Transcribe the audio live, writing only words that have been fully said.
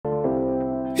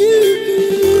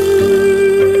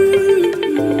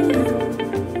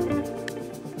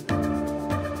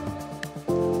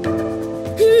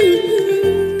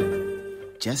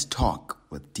Just Talk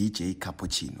with DJ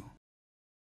Cappuccino.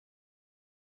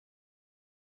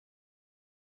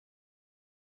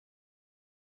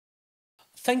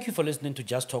 Thank you for listening to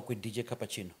Just Talk with DJ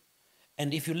Cappuccino.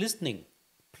 And if you're listening,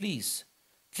 please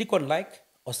click on like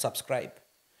or subscribe.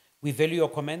 We value your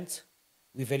comments,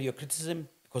 we value your criticism,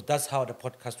 because that's how the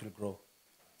podcast will grow.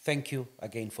 Thank you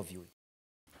again for viewing.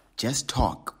 Just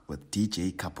Talk with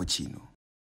DJ Cappuccino.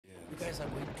 You guys are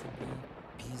going to be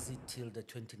busy till the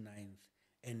 29th.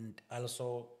 And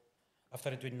also,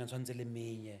 after the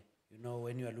 29th, you know,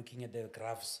 when you are looking at the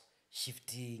graphs,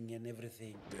 shifting and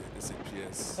everything. The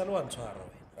SAPS.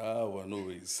 Well, no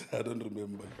ways. I don't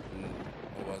remember.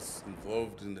 I was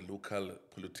involved in the local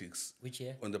politics. Which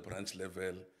year? On the branch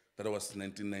level. That was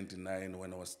 1999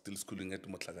 when I was still schooling at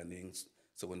Mothemela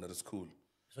secondary school.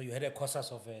 So you had a course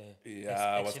of I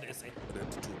was Action SA.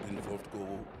 to be involved.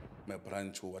 Go my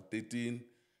branch was 13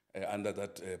 under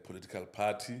that political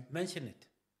party. Mention it.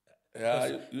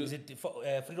 Is it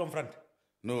Freedom Front?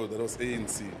 No, that was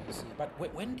ANC. But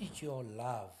when did your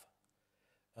love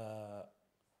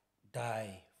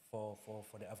die for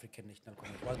the African National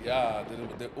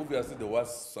Congress? Obviously there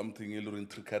was something a little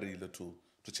intricate to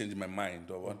change my mind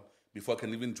before I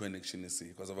can even join Action SA,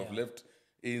 because I've left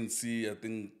ANC, I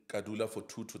think Kadula for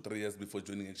 2 to 3 years before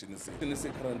joining Action SA. Action SA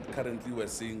currently we're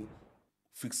saying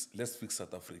let's fix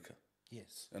South Africa.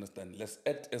 Yes. Understand? Let's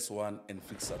act as one and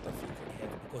fix South Africa. Yeah,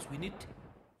 because we need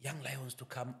young lions to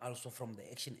come also from the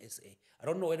Action SA. I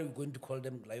don't know whether we're going to call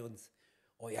them lions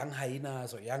or young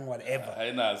hyenas or young whatever.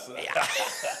 Hyenas.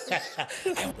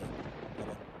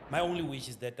 My only wish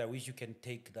is that I wish you can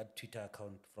take that Twitter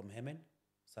account from Hemen.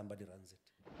 Somebody runs it.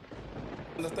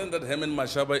 Understand that Hemen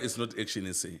Mashaba is not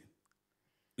Action SA.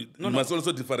 You must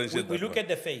also differentiate we that look one. at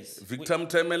the face. Victor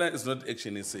Mothemela is not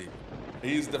Action SA.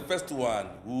 He is the first one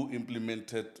who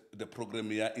implemented the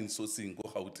program here in Sosing,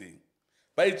 Gauteng.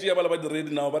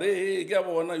 Now, but hey, he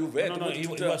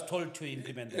was told to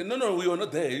implement it. No, we were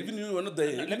not there. Even you were not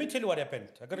there. Let me tell you what happened.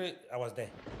 I was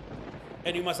there.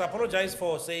 And you must apologize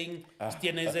for saying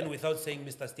Steenhuisen without saying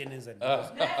Mr. Steenhuisen.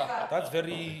 That's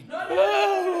very...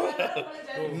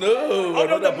 No, we're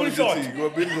not apologizing.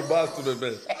 We're being robust to the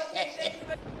best.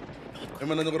 I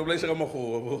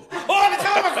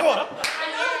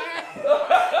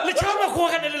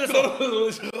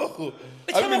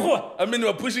mean,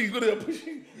 you're pushing.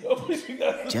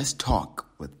 Just Talk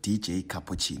with DJ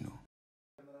Cappuccino.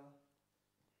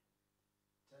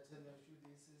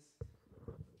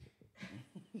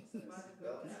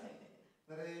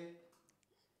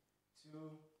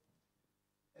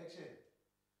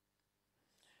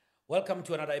 Welcome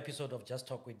to another episode of Just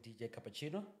Talk with DJ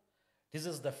Cappuccino. This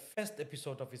is the first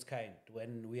episode of its kind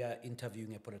when we are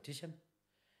interviewing a politician,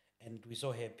 and we're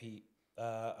so happy.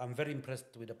 I'm very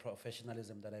impressed with the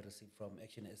professionalism that I received from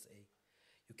Action SA.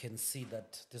 You can see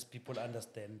that these people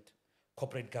understand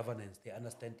corporate governance, they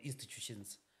understand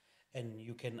institutions, and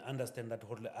you can understand that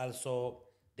also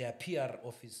their PR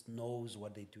office knows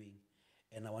what they're doing.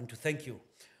 And I want to thank you.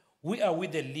 We are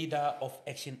with the leader of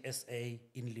Action SA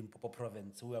in Limpopo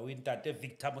province. We are with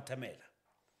Victor Mothemela.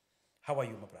 How are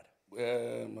you, my brother?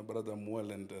 My brother, I'm well,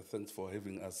 and thanks for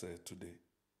having us today.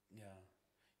 Yeah.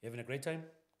 You having a great time?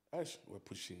 Ash, we're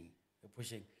pushing. We're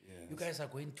pushing. Yes. You guys are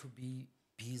going to be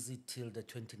busy till the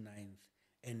 29th.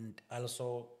 And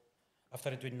also, after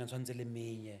the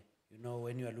 29th, you know,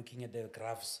 when you are looking at the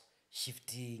graphs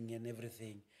shifting and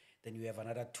everything, then you have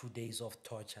another 2 days of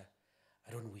torture.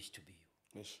 I don't wish to be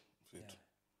you. Yes,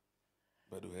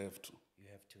 but we have to. You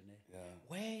have to, ne? Yeah.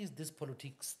 Where is this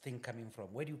politics thing coming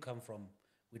from? Where do you come from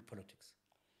with politics?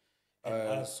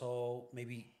 And also,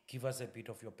 maybe give us a bit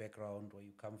of your background, where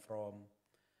you come from.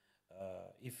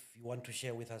 If you want to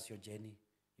share with us your journey,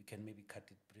 you can maybe cut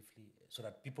it briefly so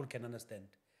that people can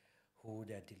understand who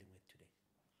they are dealing with today.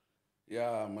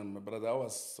 Yeah, man, my brother, I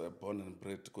was born and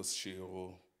bred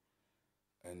Koshiro,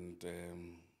 and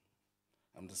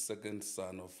I'm the second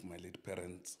son of my late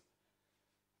parents.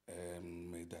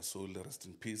 May their soul rest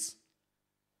in peace.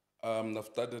 I've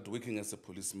started working as a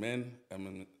policeman.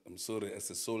 As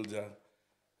a soldier.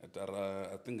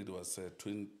 I think it was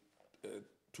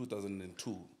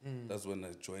 2002. That's when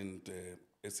I joined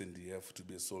SNDF to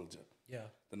be a soldier. Yeah.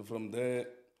 Then from there,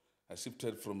 I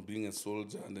shifted from being a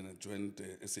soldier and then I joined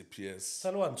SAPS.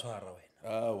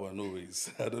 Well, no ways.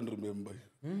 I don't remember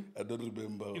you. I don't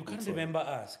remember. You can't remember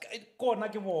us.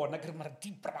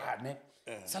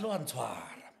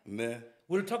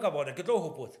 We'll talk about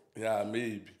it. Yeah,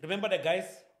 maybe. Remember the guys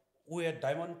who had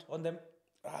diamond on them?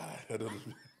 I don't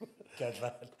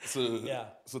remember.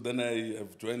 So then I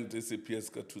have joined SAPS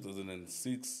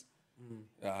 2006.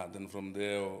 Then from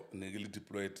there, negligently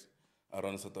deployed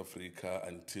around South Africa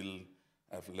until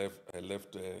I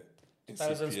left 1,000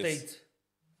 SAPS. states.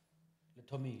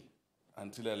 Tommy.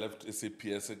 Until I left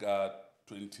SAPS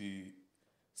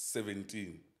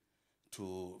 2017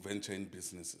 to venture in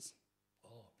businesses.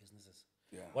 Oh, businesses.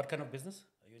 Yeah. What kind of business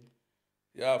are you in?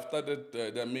 Yeah, I've started,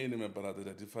 there are many, my brother,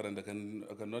 they're different. I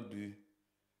cannot be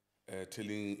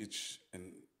telling each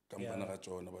and company,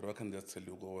 but I can just tell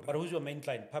you. But who's your main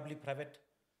client? Public, private?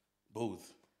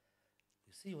 Both.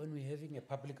 You see, when we're having a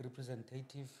public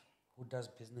representative who does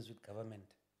business with government,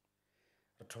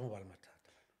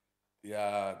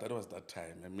 Yeah, that was that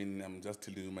time. I mean, I'm just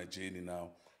telling you my journey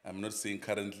now. I'm not saying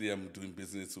currently I'm doing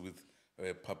business with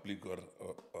public or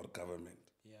government.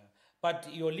 yeah.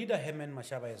 But your leader, Herman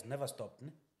Mashaba, has never stopped,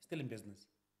 ne? Still in business.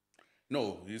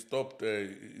 No, he stopped.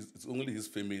 It's only his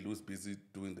family who's busy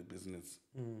doing the business.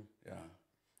 Yeah.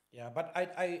 Yeah, but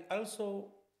I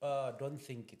also don't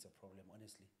think it's a problem,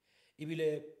 honestly.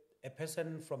 Ibile, a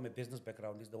person from a business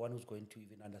background is the one who's going to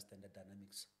even understand the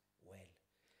dynamics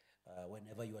well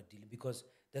whenever you are dealing, because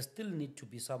there still need to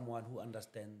be someone who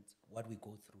understands what we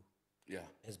go through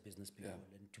as business people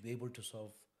and to be able to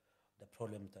solve the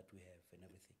problems that we have and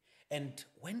everything. And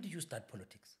when did you start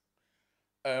politics?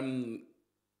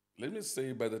 Let me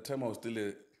say, by the time I was still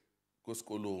a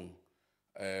Koskolong,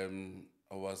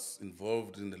 I was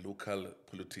involved in the local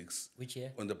politics. Which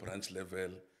year? On the branch level.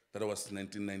 That was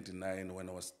 1999 when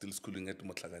I was still schooling at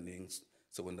Mothemela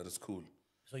Secondary School.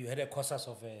 So you had a course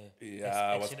of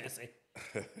Action SA.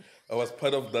 I was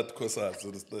part of that course,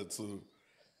 so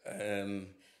and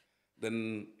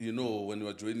then, you know, when you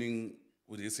are joining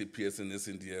with SAPS and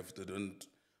SNDF, they don't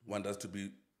want us to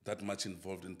be that much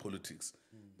involved in politics.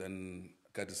 Then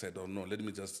I decided, oh no, let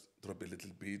me just drop a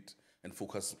little bit and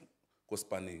focus on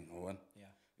spanning.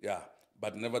 Yeah.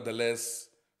 But nevertheless,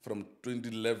 from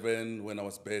 2011, when I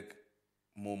was back,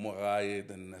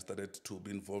 then I started to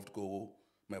be involved, go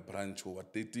my branch over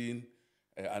 13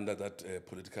 under that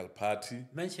political party.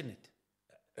 Mention it.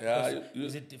 Yeah.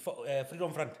 Is it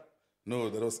Freedom Front? No,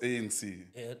 that was ANC.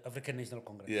 African National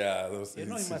Congress. Yeah, that was ANC. You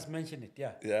know, you must mention it,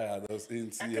 yeah. Yeah, that was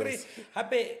ANC. Yes.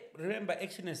 Remember,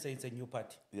 Action SA is a new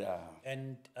party. Yeah.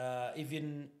 And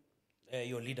even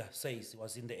your leader says he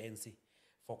was in the ANC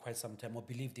for quite some time or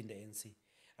believed in the ANC.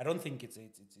 I don't think it's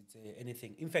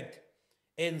anything. In fact,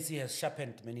 ANC has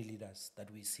sharpened many leaders that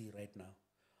we see right now.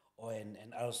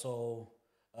 And also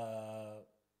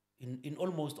in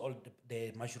almost all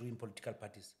the mushroom political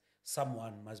parties,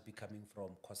 someone must be coming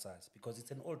from COSAS because it's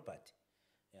an old party.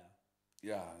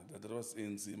 Yeah, that was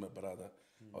ANC, my brother.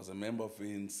 I was a member of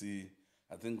ANC,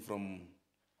 I think from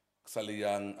Sally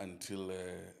Young until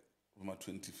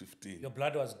 2015. Your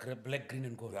blood was black, green,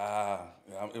 and gold. Yeah,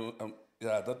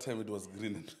 at that time it was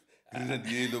green and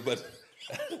yellow, but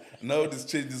now this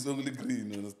change is only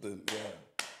green, you understand? Yeah.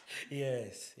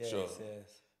 Yes.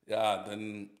 Yeah,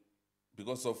 then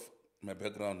because of my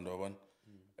background,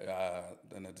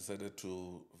 then I decided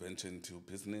to venture into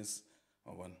business,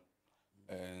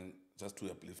 and just to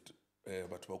uplift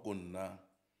but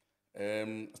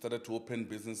started to open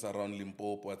business around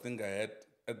Limpopo. I think at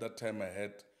that time I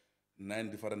had 9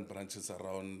 different branches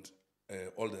around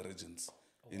all the regions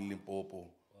in Limpopo.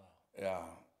 Wow. Yeah.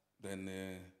 Then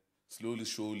slowly,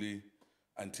 surely,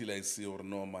 until I see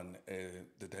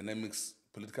the dynamics,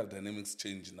 political dynamics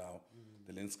change now.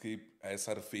 The landscape, I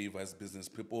start favors business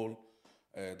people.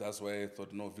 That's why I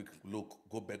thought, no, Vic, look,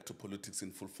 go back to politics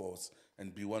in full force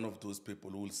and be one of those people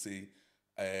who will say,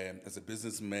 as a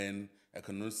businessman, I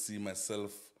cannot see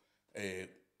myself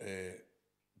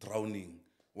drowning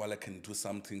while I can do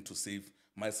something to save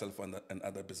myself and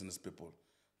other business people.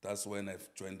 That's when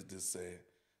I've joined this.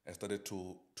 I started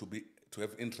to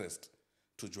have interest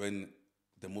to join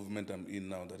the movement I'm in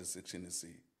now, that is Action SA.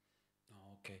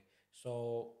 Oh, okay.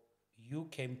 So you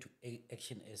came to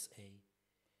Action SA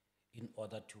in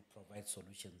order to provide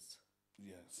solutions.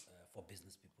 Yes. For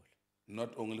business people.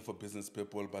 Not only for business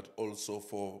people, but also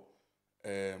for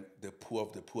the poor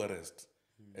of the poorest.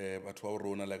 But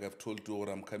like I've told you,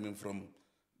 I'm coming from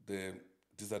the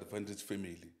disadvantaged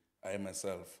family. I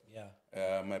myself.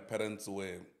 Yeah. My parents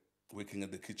were working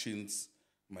at the kitchens.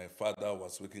 My father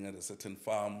was working at a certain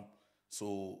farm.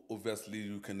 So obviously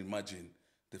you can imagine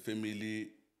the family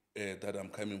that I'm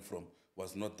coming from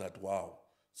was not that wow.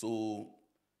 So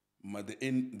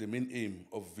the main aim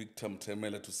of Victor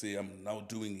Mothemela to say I'm now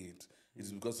doing it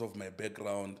is because of my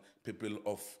background, people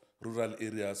of rural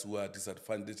areas who are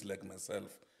disadvantaged like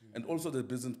myself, and also the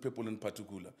business people in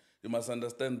particular. You must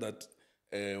understand that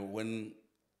when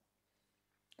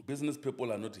business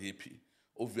people are not happy,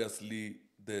 obviously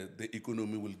the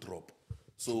economy will drop.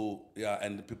 So yeah,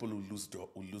 and people will lose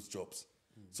jobs.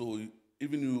 So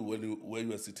even where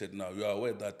you are seated now, you are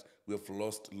aware that we have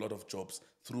lost a lot of jobs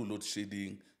through load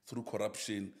shedding, through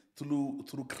corruption,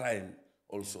 through crime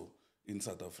also in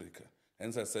South Africa.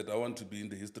 Hence I said I want to be in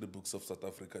the history books of South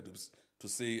Africa to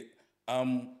say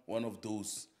I'm one of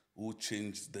those who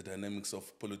changed the dynamics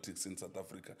of politics in South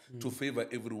Africa to favor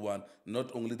everyone,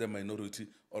 not only the minority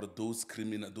or those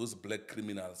black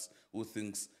criminals who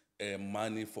thinks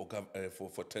money for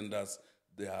tenders,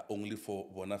 they are only for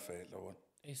bona fide.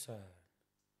 Yes, sir.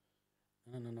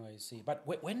 No, I see. But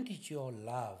when did your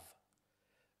love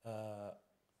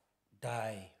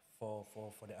die for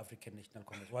the African National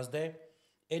Congress? Was there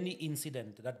any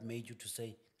incident that made you to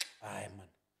say, "Aye, man,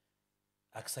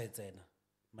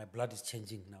 my blood is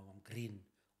changing now, I'm green,"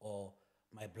 or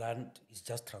 "My blood is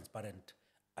just transparent,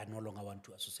 I no longer want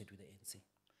to associate with the ANC"?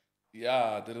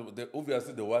 Yeah,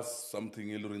 obviously there was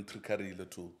something a little trickery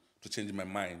to change my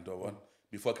mind or one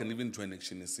before I can even join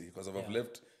Action SA, because I've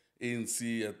left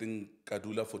ANC, I think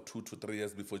Kadula for 2 to 3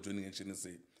 years before joining Action SA.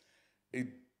 I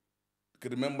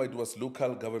can remember it was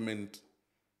local government,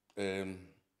 and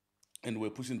we're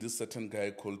pushing this certain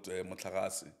guy called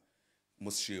Mothemela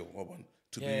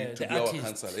to be our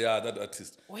councillor. Yeah, that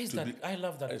artist. Why is that? I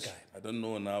love that guy. I don't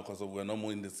know now because we're no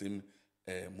more in the same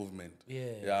movement.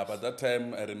 Yes. Yeah, but that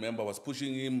time I remember I was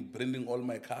pushing him, branding all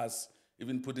my cars,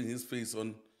 even putting his face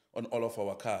on all of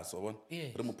our cars.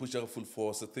 Yes. But I'm pushing full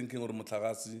force, thinking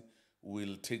Mothemela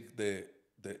will take the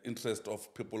interest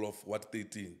of people of what they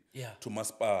think to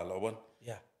Maspala.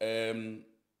 Yeah.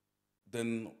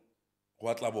 Then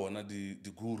what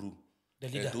the guru, the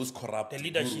leader, those corrupt, the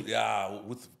leadership, guru,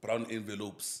 with brown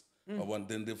envelopes.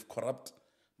 Then they've corrupt,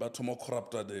 but more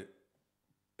corrupt are the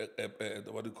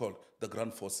what do you call the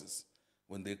ground forces.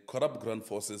 When they corrupt ground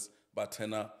forces, but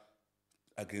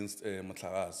against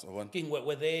Mothemela.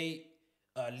 Were they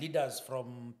leaders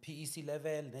from PEC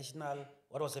level, national?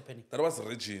 What was happening? That was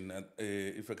region,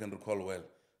 if I can recall well.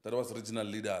 That was regional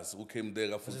leaders who came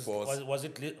there full force. Was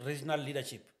it regional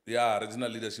leadership? Yeah,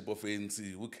 regional leadership of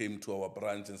ANC who came to our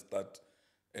branch and start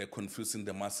confusing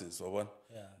the masses.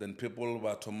 Then people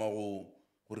were tomorrow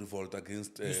who revolt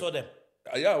against. You saw them?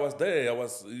 Yeah, I was there.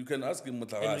 You can ask him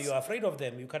Mothemela. And you're afraid of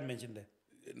them. You can't mention them.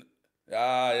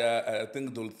 Yeah. I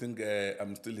think they'll think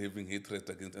I'm still having hatred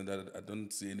against, and I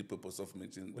don't see any purpose of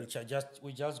mentioning them.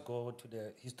 We just go to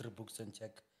the history books and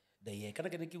check the year. Can I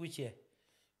get which year?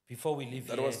 Before we leave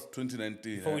that here. Was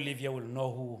 2019. Before we leave here, we'll know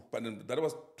who. But that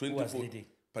was who was leading.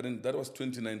 But that was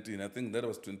 2019. I think that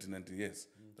was 2019. Yes,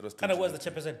 that was. Kind of was the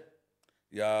chairperson.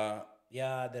 Yeah.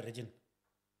 Yeah, the region.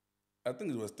 I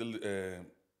think it was still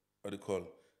what do you call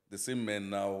the same man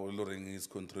now. Loring is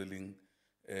controlling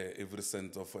every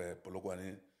cent of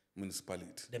Polokwane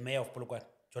municipality. The mayor of Polokwane,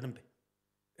 John Mbe.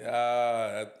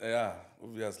 Yeah.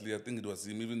 Obviously, I think it was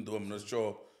him. Even though I'm not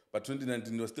sure, but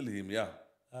 2019 it was still him. Yeah.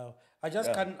 I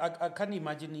just can't. I can't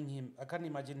imagine him. I can't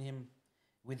imagine him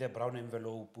with a brown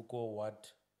envelope.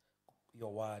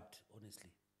 Your word, honestly.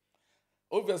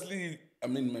 Obviously, I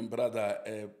mean, my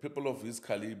brother, people of his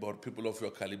caliber, or people of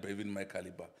your caliber, even my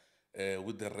caliber,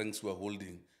 with the ranks we're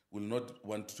holding, will not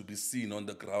want to be seen on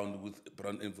the ground with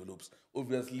brown envelopes.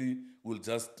 Obviously, we'll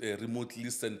just remotely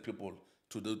send people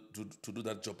to do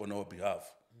that job on our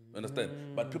behalf.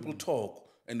 Understand? But people talk,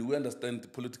 and we understand the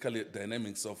political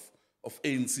dynamics of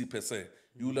ANC per se.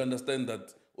 You will understand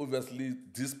that obviously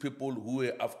these people who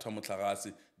were after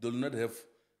Mothemela, they will not have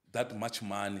that much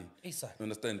money. Exactly. You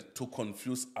understand? To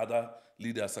confuse other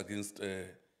leaders against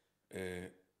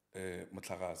Mothemela.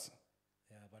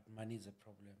 Yeah, but money is a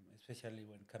problem, especially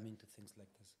when coming to things like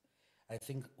this. I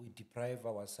think we deprive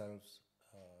ourselves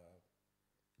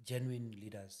genuine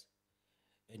leaders,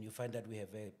 and you find that we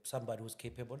have somebody who's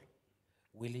capable,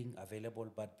 willing, available,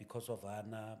 but because of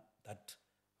that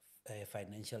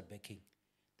financial backing,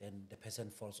 then the person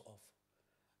falls off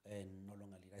and no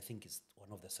longer lead. I think it's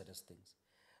one of the saddest things.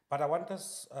 But I want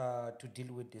us to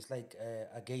deal with this,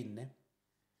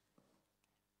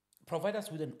 provide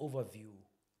us with an overview,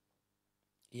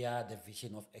 the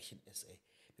vision of Action SA,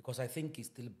 because I think it's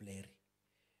still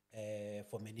blurry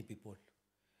for many people.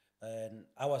 And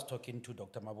I was talking to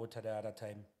Dr. Mabota the other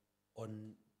time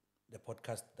on the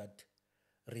podcast that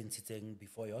Rin sitting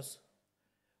before yours.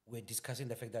 We're discussing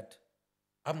the fact that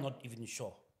I'm not even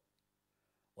sure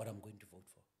what I'm going to vote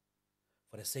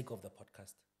for the sake of the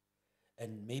podcast.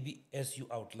 And maybe as you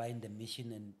outline the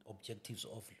mission and objectives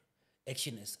of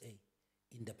Action SA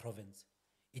in the province,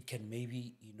 it can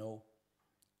maybe,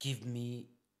 give me,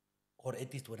 or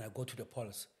at least when I go to the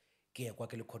polls, get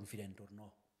confident or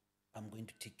no, I'm going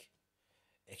to tick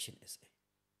Action SA.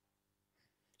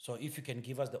 So if you can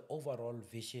give us the overall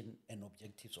vision and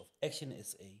objectives of Action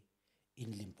SA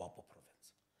in Limpopo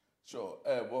province. Sure.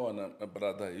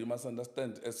 Brother, you must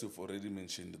understand, as you've already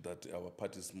mentioned, that our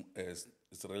party is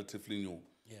relatively new.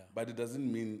 Yeah. But it doesn't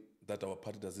mean that our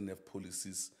party doesn't have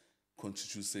policies,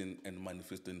 constitution, and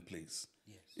manifesto in place.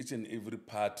 Yes. Each and every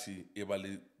party,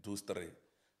 evaluate those three.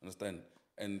 Understand?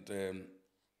 And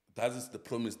that is the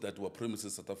promise that we promising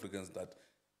South Africans that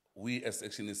we as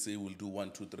Action SA will do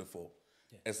 1, 2, 3, 4.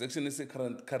 Yeah. As Action SA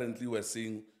currently we're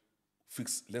saying,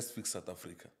 let's fix South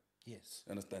Africa. Yes.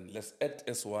 Understand? Let's act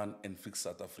as one and fix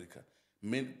South Africa.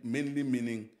 Mainly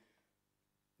meaning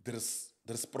there's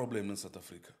problem in South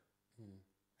Africa.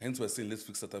 Hence we're saying let's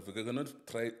fix South Africa. We cannot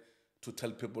try to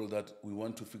tell people that we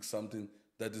want to fix something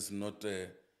that is not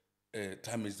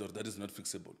damaged or that is not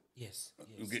fixable. Yes.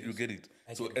 You get it?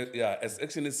 Yeah, as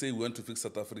Action SA, we want to fix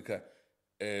South Africa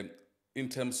in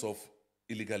terms of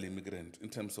illegal immigrant, in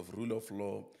terms of rule of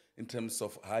law, in terms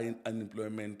of high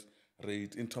unemployment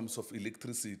rate, in terms of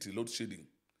electricity, load shedding.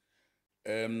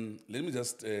 Let me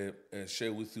just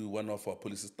share with you one of our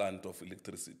policy stand of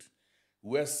electricity.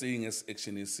 We're saying as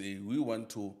Action SA, we want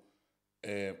to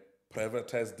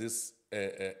privatize this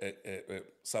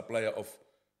supplier of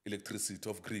electricity,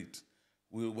 of grid.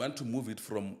 We want to move it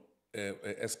from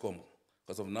Eskom.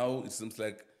 Because of now, it seems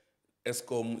like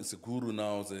Eskom is a guru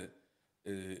now,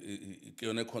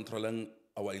 controlling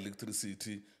our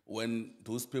electricity. When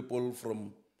those people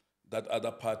from that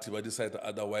other party will decide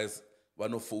otherwise,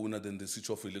 one of phone, then they switch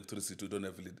off electricity, we don't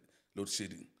have load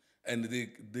shedding. And they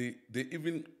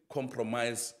even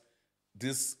compromise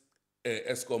this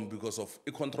Eskom because of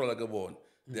a control like a one.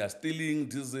 They are stealing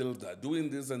diesel, they are doing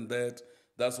this and that.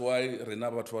 That's why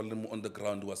Renaba on the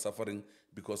ground was suffering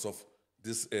because of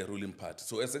this ruling party.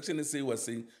 So as Action SA was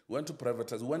saying, we want to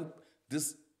privatize, we want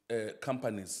these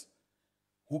companies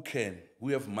who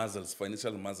have muscles,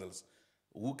 financial muscles,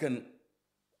 who can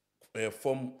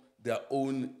form their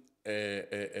own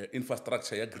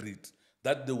infrastructure grid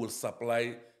that they will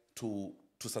supply to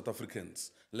South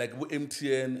Africans. Like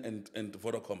MTN and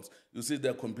Vodacoms. You see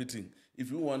they're competing. If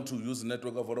you want to use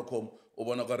network of Vodacom, or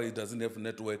Bonagara doesn't have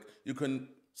network, you can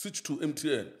switch to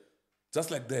MTN. Just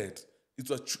like that.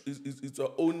 It's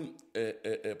our own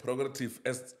prerogative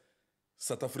as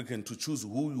South African to choose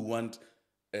who you want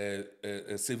a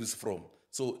service from.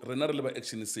 So Renata Labor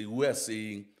Action is saying, we are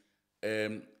saying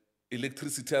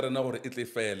electricity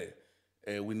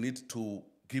we need to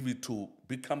give it to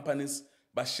big companies,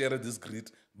 but share this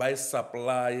grid, by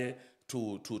supply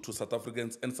to South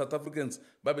Africans. And South Africans,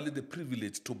 by the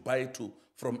privilege to buy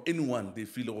from anyone they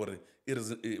feel or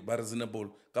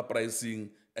reasonable pricing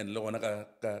and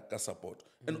support.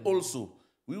 And also,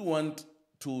 we want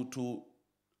to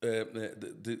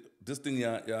this thing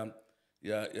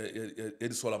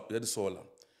solar.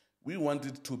 We want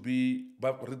it to be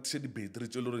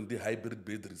the hybrid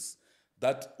batteries.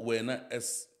 That when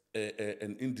as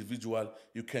an individual,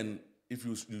 you can, if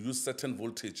you use certain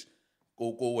voltage,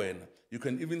 you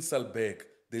can even sell back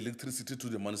the electricity to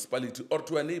the municipality or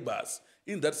to our neighbors.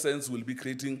 In that sense, we'll be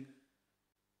creating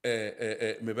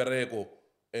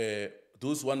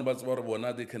those one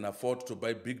they can afford to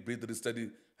buy big battery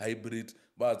steady hybrid,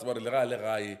 but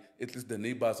at least the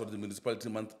neighbors or the municipality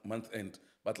month end,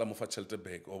 but shelter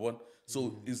back or one.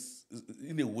 So it's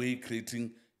in a way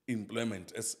creating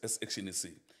employment as Action SA.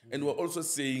 And we're also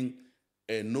saying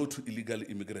no to illegal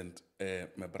immigrant,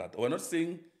 my brother. We're not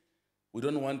saying we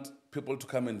don't want people to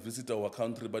come and visit our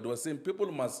country, but we're saying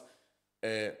people must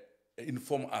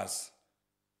inform us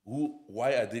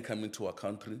why are they coming to our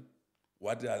country,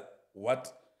 what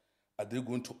are they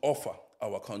going to offer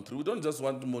our country. We don't just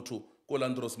want more to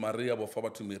Colandros Maria or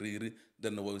Faba to Miriri,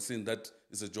 then we're saying that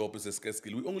is a job, is a scarce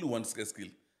skill. We only want scarce skill.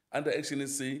 Under Action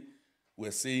SA,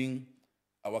 we're saying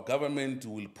our government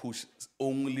will push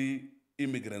only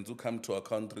immigrants who come to our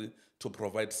country to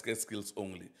provide scarce skills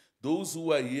only. Those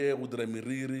who are here with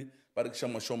Remiriri,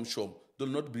 Shom, will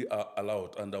not be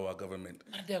allowed under our government.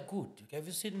 But they're good. Have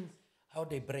you seen how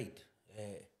they braid?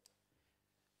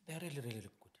 They're really, really good.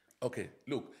 Okay,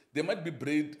 look, they might be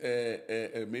braid,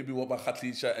 maybe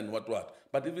Wabakhatlisha and what,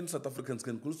 but even South Africans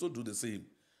can also do the same.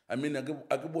 I mean, I don't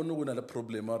have a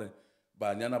problem.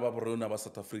 But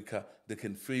South Africa, they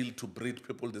can fail to breed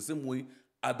people the same way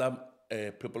other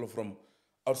people from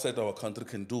outside our country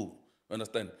can do.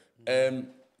 Understand?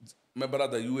 My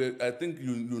brother, I think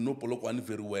you know Polokwane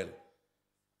very well.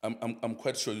 I'm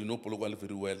quite sure you know Polokwane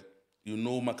very well. You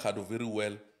know Makado very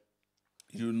well.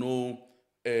 You know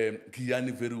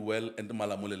Guyani very well and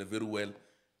Malamulele very well.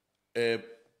 10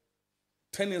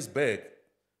 years back,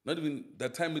 not even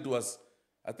that time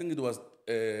I think it was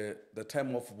the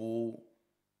time of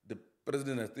the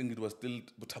president, I think it was still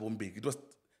Thabo Mbeki.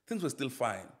 Things were still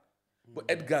fine. But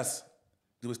Edgar's,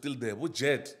 they were still there.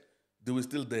 Jet, they were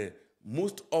still there.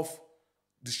 Most of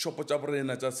the shops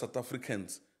just South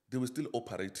Africans, they were still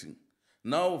operating.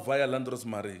 Now via Land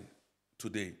Rosemary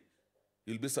today,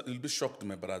 you'll be shocked,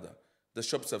 my brother. The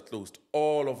shops have closed.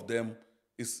 All of them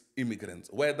is immigrants,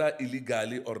 whether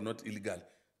illegally or not illegally.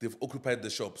 They've occupied the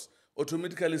shops.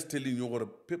 Automatically it's telling you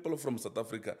what people from South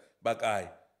Africa, but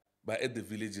at the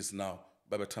villages now,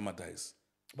 by the traumatized.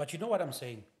 But you know what I'm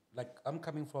saying? Like, I'm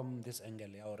coming from this angle,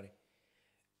 already.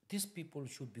 These people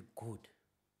should be good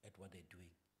at what they're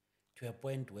doing to a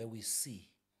point where we see,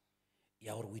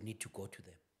 or we need to go to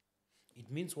them. It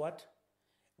means what?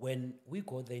 When we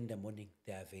go there in the morning,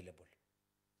 they're available.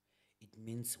 It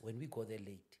means when we go there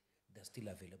late, they're still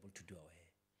available to do our hair.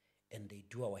 And they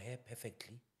do our hair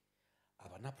perfectly.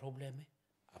 Abana problem,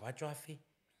 abajafi,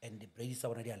 and the braids are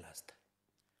already last.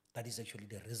 That is actually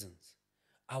the reasons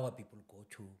our people go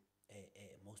to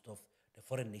most of the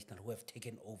foreign nationals who have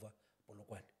taken over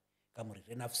Polokwane, Kamuri.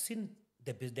 And I've seen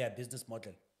their business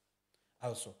model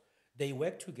also. They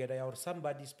work together, or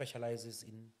somebody specializes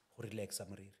in relax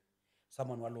Samariri.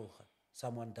 Someone waloha,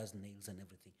 someone does nails and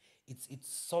everything. It's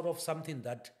sort of something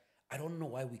that I don't know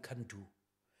why we can't do.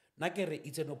 Nakere,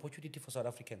 it's an opportunity for South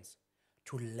Africans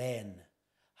to learn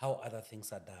how other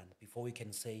things are done before we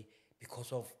can say,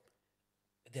 because of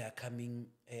they are coming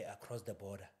across the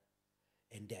border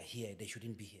and they are here, they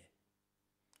shouldn't be here.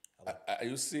 Are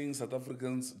you saying South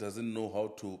Africans doesn't know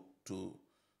how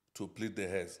to pleat their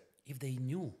hairs? If they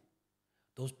knew,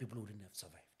 those people wouldn't have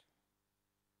survived.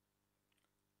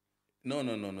 No.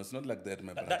 It's not like that,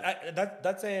 my brother.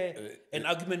 That's an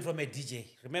argument from a DJ.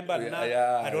 Remember,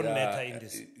 I don't matter in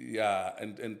this. Yeah,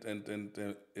 and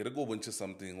Ergo wants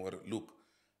something where, look,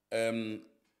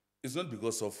 it's not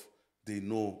because of they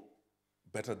know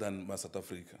better than South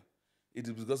Africa. It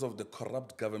is because of the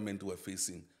corrupt government we're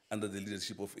facing under the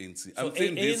leadership of ANC. So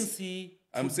ANC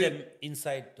put them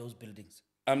inside those buildings.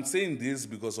 I'm saying this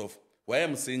because of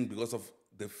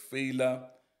the failure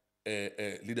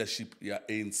leadership,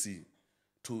 ANC,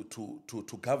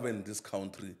 to govern this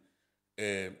country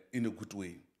in a good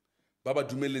way. Baba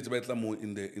Dumele Jabetla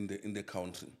in the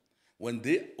country. When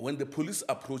the police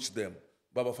approach them,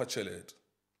 Baba Fachelet.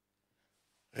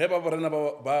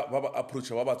 Baba approach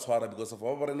Baba Tswara because of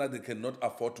Baba they cannot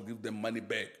afford to give them money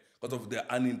back because of they're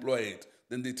unemployed.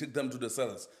 Then they take them to the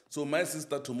cells. So my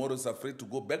sister tomorrow is afraid to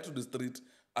go back to the street.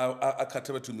 To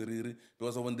Miriri,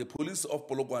 because when the police of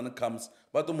Polokwane comes,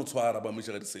 but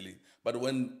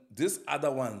when these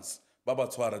other ones, Baba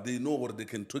Tswara, they know where they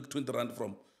can take 20 rand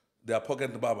from their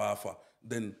pocket, Baba Afa,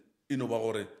 then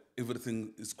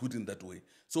everything is good in that way.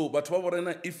 So, but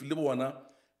if Libuana,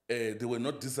 they were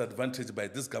not disadvantaged by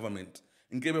this government,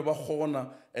 in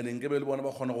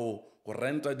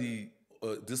rent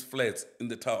these flats in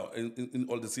the town, in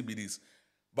all the CBDs,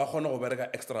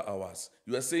 extra hours.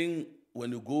 You are saying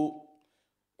when you go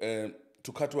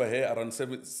to cut your hair around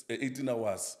 18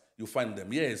 hours, you find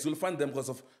them. Yes, you'll find them because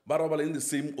of Barabala in the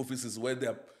same offices where they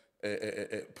are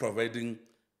providing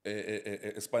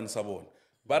Span Sabon.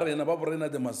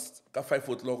 Barena, they must, 5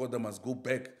 foot logo, they must go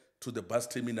back to the bus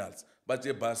terminals. But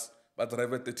your bus, but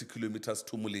drive 30 kilometers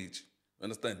to Mulage.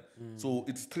 Understand? So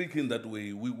it's tricky in that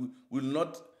way. We will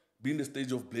not be in the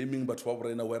stage of blaming but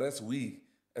whereas we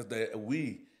as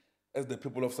the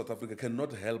people of South Africa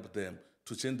cannot help them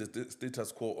to change the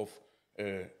status quo of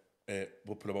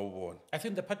I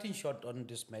think the parting shot on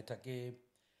this matter,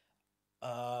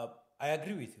 I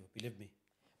agree with you, believe me.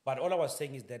 But all I was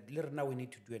saying is that now we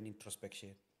need to do an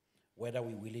introspection, whether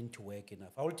we're willing to work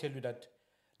enough. I will tell you that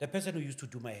the person who used to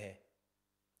do my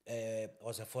hair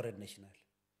was a foreign national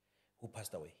who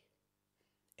passed away.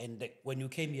 And when you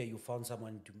came here, you found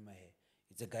someone doing my hair.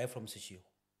 It's a guy from Sishio.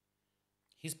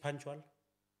 He's punctual.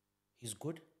 He's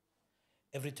good.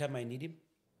 Every time I need him,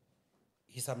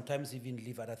 he sometimes even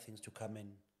leave other things to come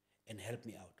and help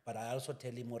me out. But I also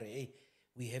tell him, hey,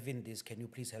 we're having this. Can you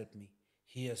please help me?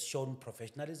 He has shown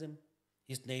professionalism.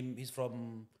 His name is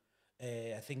from,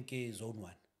 I think, Zone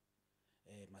 1.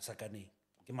 Masakane.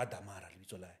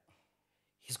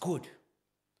 He's good.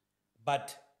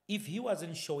 But if he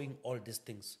wasn't showing all these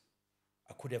things,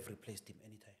 I could have replaced him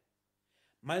anytime.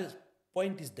 My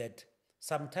point is that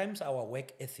sometimes our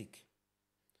work ethic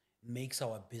makes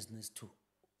our business to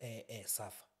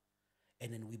suffer.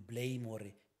 And then we blame or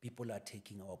people are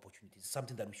taking our opportunities.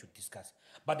 Something that we should discuss.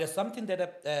 But there's something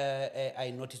that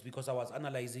I noticed because I was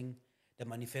analyzing the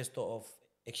manifesto of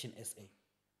Action SA.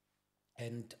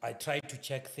 And I tried to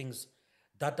check things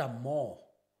that are more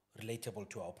relatable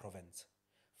to our province.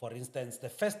 For instance, the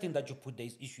first thing that you put there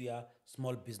is issue here,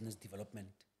 small business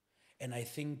development. And I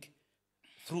think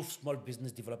through small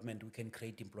business development, we can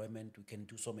create employment, we can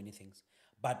do so many things.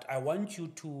 But I want you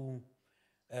to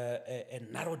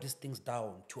and narrow these things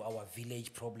down to our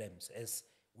village problems, as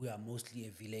we are mostly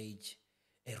a village,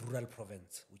 a rural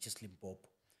province, which is Limpopo.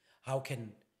 How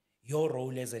can your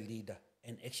role as a leader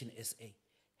and Action SA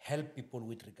help people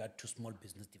with regard to small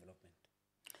business development?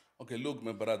 Okay, look,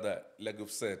 my brother, like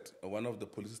you've said, one of the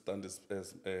policy standards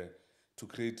is to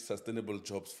create sustainable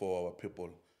jobs for our people.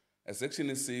 As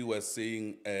Action SA, we're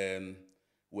saying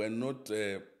we're not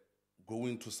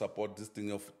going to support this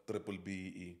thing of triple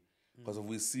BEE. Because if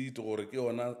we see it or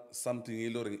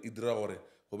something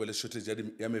or shortage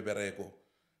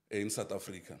in South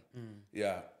Africa.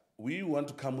 Yeah, we want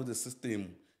to come with a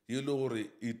system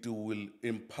it will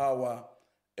empower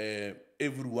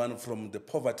everyone from the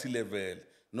poverty level,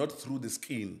 not through the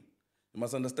skin. You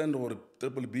must understand what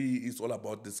triple B is all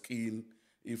about, the skin.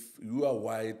 If you are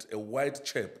white, a white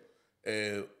chap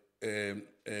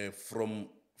from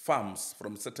farms,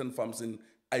 from certain farms in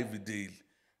Ivydale,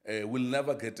 will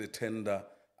never get a tender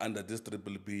under this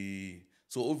triple B.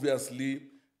 So obviously,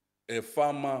 a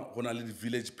farmer gonna lead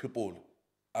village people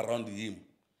around him.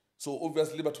 So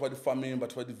obviously, but for the farming,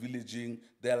 but for the villaging,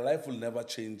 their life will never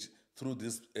change through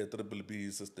this triple B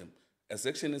system. As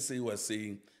Action SA was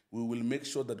saying, we will make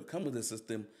sure that we come with a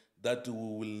system that we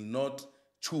will not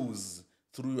choose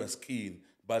through your skin,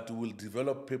 but we will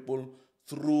develop people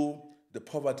through the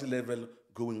poverty level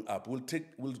going up. We'll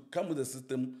come with a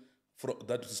system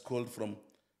that is called from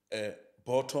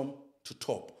bottom to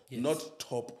top, yes, not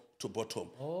top to bottom.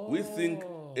 We think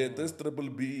this triple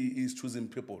B is choosing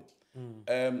people.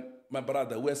 My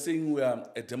brother, we're saying we are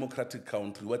a democratic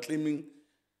country. We're claiming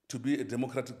to be a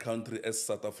democratic country as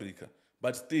South Africa.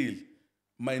 But still,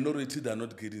 minorities are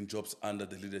not getting jobs under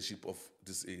the leadership of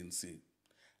this ANC.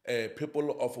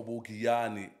 People of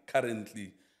Bugiyani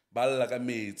currently,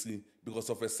 because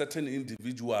of a certain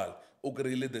individual who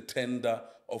created the tender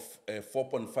of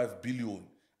 4.5 billion,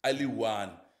 only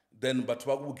one. Then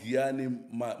Batwagu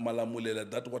Giyani Malamulela,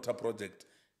 that water project,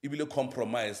 it will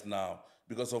compromise now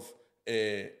because of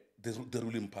the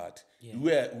ruling party.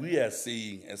 Yeah. We are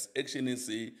saying, as Action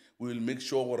SA, we will make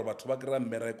sure we will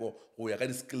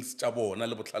skills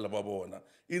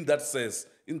in that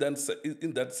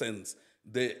sense,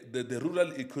 the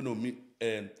rural economy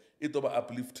it will be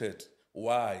uplifted.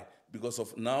 Why? Because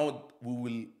of now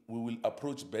we will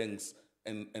approach banks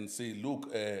and say,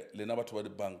 look,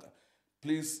 the bank,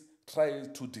 please try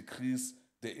to decrease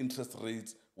the interest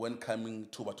rates when coming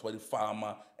to the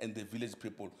farmer and the village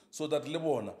people, so that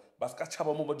lebona baska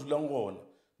chaba mo ba dulang gona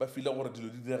ba fila gore dilo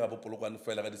di dira bo polokwane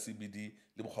fela ga di CBD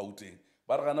le bo Gauteng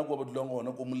ba re gana go ba dulang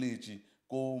gona ko Moletsi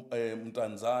ko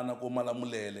Mtanzana ko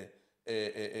Malamulele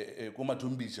ko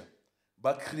Matumbija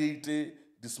ba create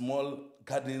the small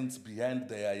gardens behind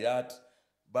their yard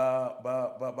ba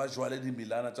jwale di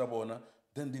milana tsa bona,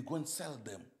 then they go and sell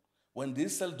them. When they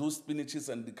sell those spinaches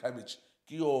and the cabbage,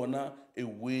 ki yona a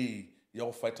way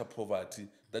you fight poverty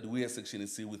that we as Action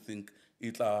SA we think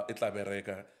itla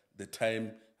bereka the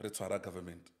time retwara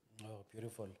government. Oh,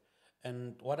 beautiful.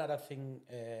 And one other thing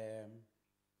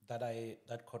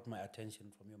that caught my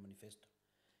attention from your manifesto,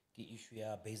 the issue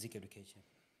of basic education,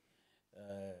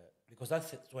 because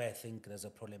that's where I think there's a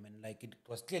problem, and like it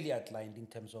was clearly outlined in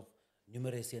terms of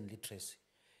numeracy and literacy,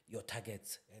 your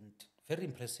targets, and very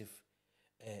impressive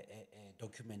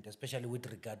document, especially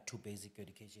with regard to basic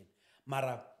education.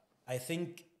 Mara, I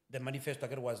think the manifesto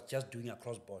was just doing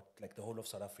across board, like the whole of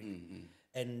South Africa.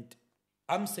 And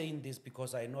I'm saying this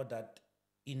because I know that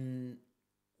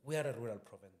we are a rural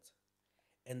province,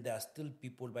 and there are still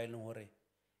people by Lahore.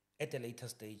 At a later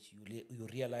stage, you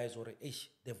realize,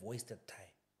 they've wasted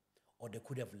time, or they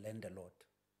could have learned a lot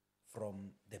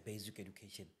from the basic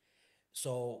education.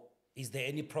 So, is there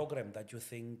any program that you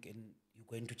think you're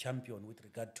going to champion with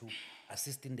regard to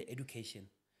assisting the education,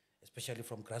 especially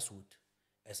from grassroots,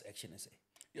 as Action SA?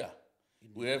 Yeah,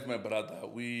 we have, my brother.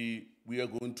 We are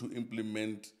going to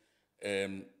implement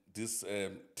this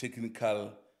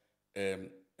technical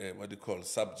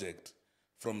subject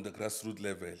from the grassroots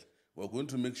level. We're going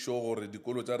to make sure the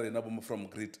college are from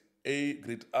grade A,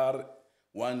 grade R,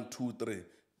 1, 2, 3,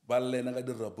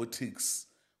 the robotics,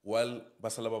 while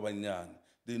basalaba banyan.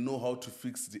 They know how to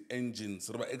fix the engines,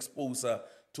 exposure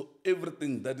to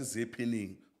everything that is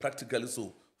happening, practically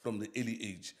so, from the early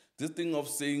age. This thing of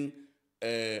saying,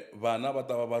 vana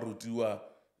bataba ba rutiwa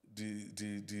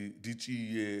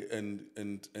and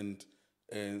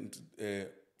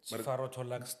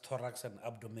thorax and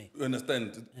abdomen. You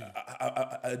understand?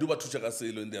 I do what to say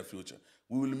in their future.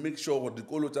 We will make sure the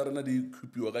college are not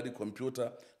the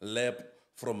computer lab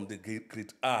from the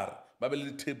grade R.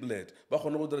 Babel tablet,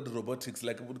 the robotics,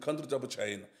 like the country of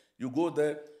China. You go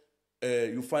there,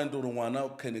 you find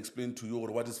Rwanda can explain to you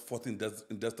what is fourth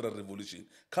industrial revolution.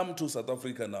 Come to South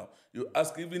Africa now. You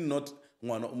ask even not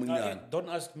Rwanda Umunyana. Don't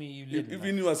ask me. You live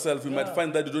Even yourself, you might Yeah.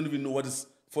 find that you don't even know what is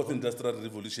fourth industrial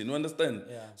revolution. You understand?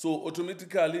 Yeah. So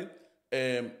automatically,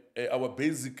 our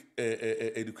basic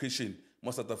education,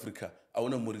 most South Africa, I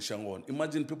want to Morishangon.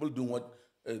 Imagine people doing what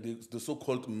the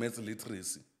so-called math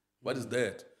literacy. What is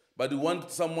that? But you want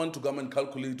someone to come and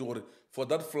calculate, or for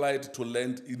that flight to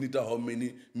land, you need how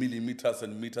many millimeters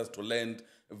and meters to land,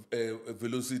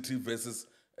 velocity versus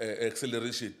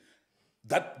acceleration.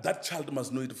 That child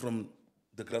must know it from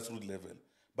the grassroots level.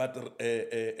 But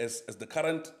as the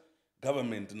current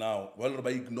government now, well,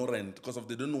 by ignorant, because of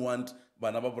they don't want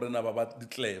the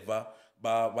clever,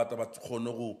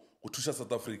 to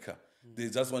South Africa. They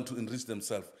just want to enrich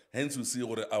themselves. Hence, we see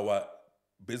our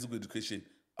basic education.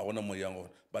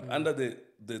 But under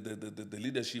the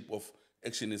leadership of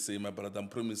Action SA, my brother, I'm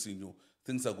promising you,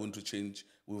 things are going to change.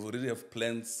 We already have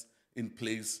plans in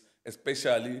place,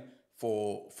 especially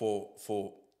for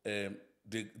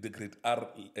the grade R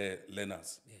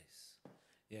learners.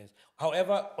 Yes.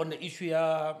 However, on the issue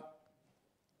of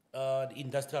the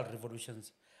industrial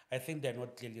revolutions, I think they're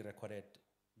not clearly recorded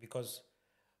because,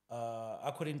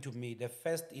 according to me, the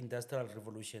first industrial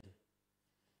revolution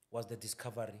was the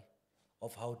discovery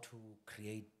of how to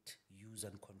create, use,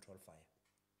 and control fire.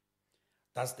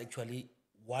 That's actually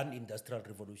one industrial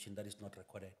revolution that is not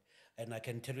recorded. And I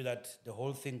can tell you that the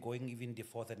whole thing going even the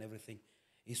fourth and everything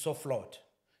is so flawed.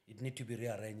 It needs to be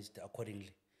rearranged accordingly,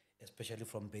 especially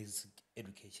from basic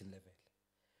education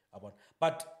level.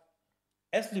 But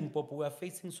as Limpopo, we are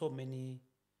facing so many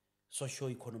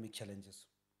socio-economic challenges.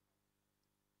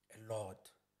 A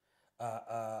lot.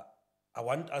 I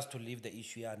want us to leave the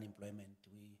issue of unemployment.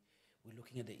 We're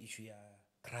looking at the issue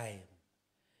of crime.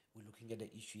 We're looking at the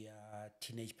issue of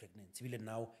teenage pregnancy. Even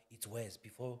now, it's worse.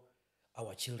 Before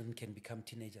our children can become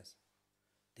teenagers,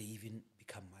 they even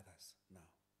become mothers now.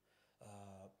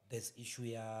 There's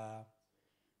issue of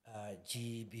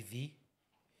Bbbee.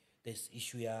 There's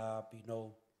issue of,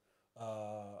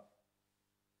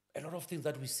 a lot of things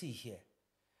that we see here.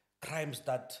 Crimes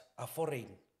that are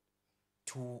foreign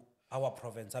to our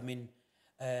province. I mean,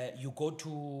 you go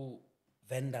to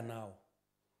Venda now,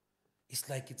 it's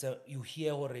like you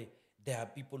hear there are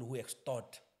people who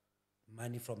extort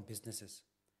money from businesses.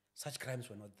 Such crimes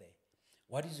were not there.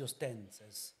 What is your stance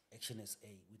as Action SA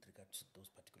with regard to those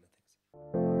particular things?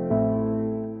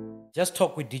 Just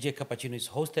Talk with DJ Cappuccino is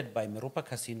hosted by Meropa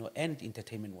Casino and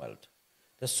Entertainment World.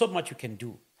 There's so much you can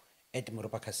do at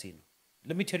Meropa Casino.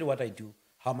 Let me tell you what I do,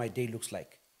 how my day looks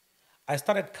like. I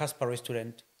start at Casper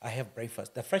Restaurant. I have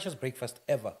breakfast, the freshest breakfast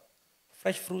ever.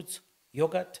 Fresh fruits,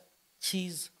 yogurt,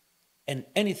 cheese, and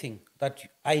anything that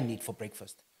I need for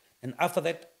breakfast. And after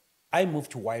that, I move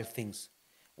to Wild Things,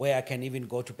 where I can even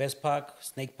go to Best Park,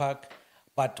 Snake Park.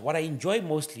 But what I enjoy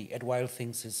mostly at Wild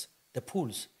Things is the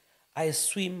pools. I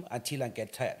swim until I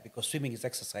get tired because swimming is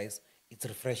exercise, it's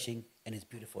refreshing, and it's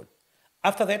beautiful.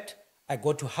 After that, I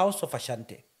go to House of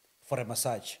Ashanti for a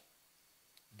massage.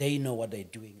 They know what they're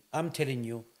doing. I'm telling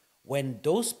you, when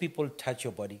those people touch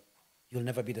your body, you'll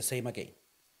never be the same again.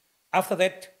 After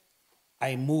that,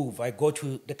 I go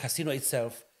to the casino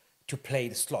itself to play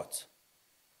the slots.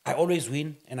 I always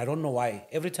win, and I don't know why.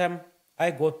 Every time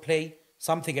I go play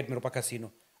something at Meropa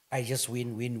Casino, I just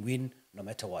win, no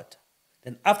matter what.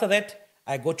 Then after that,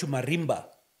 I go to Marimba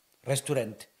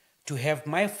Restaurant to have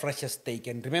my freshest steak.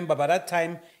 And remember, by that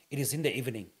time, it is in the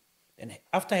evening. And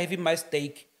after having my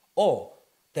steak, or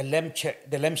the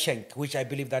lamb shank, which I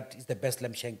believe that is the best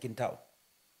lamb shank in town,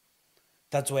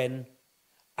 that's when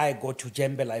I go to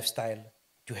Djembe Lifestyle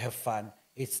to have fun.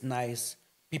 It's nice.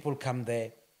 People come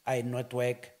there. I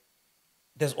network.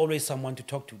 There's always someone to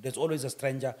talk to. There's always a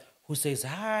stranger who says,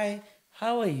 "Hi,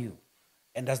 how are you?"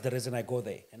 And that's the reason I go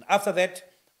there. And after that,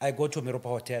 I go to Meropa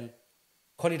Hotel,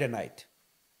 call it a night,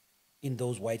 in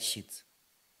those white sheets.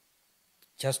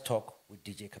 Just Talk with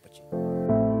DJ Cappuccino.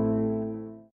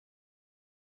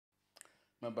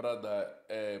 My brother,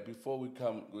 before we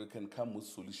can come with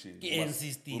solution.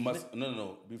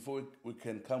 Before we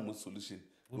can come with solution,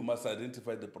 we must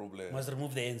identify the problem. Must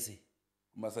remove the NC.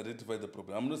 Must identify the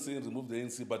problem. I'm not saying remove the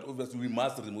NC, but obviously we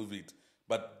must remove it.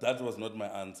 But that was not my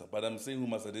answer. But I'm saying we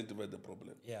must identify the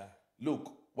problem. Yeah.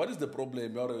 Look, what is the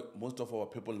problem? Most of our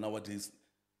people nowadays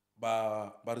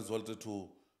resulted to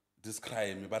this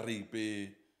crime,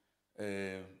 rape,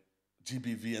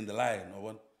 GBV and the line.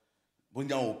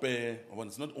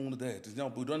 It's not only that.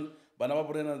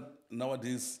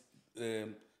 Nowadays,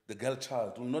 the girl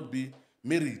child will not be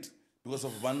married because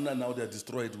of one now they are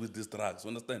destroyed with these drugs.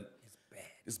 Understand? It's bad.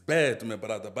 It's bad, my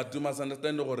brother. But you must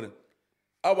understand,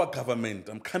 Our government,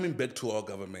 I'm coming back to our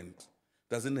government,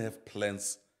 doesn't have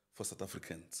plans for South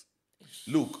Africans.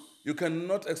 Look, you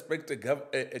cannot expect a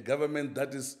government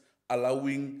that is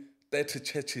allowing 30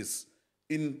 churches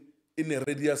in a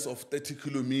radius of 30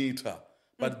 kilometers,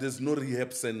 but there's no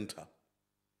rehab center.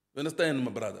 You understand,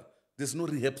 my brother? There's no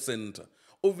rehab center.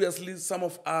 Obviously, some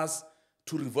of us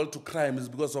to revolt to crime is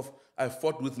because of I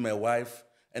fought with my wife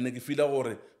and I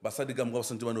feel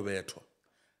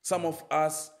some of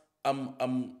us,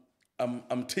 I'm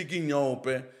taking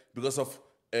nyope because of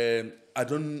I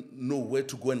don't know where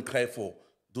to go and cry for.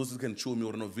 Those who can show me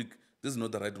or no, Vic, this is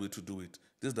not the right way to do it.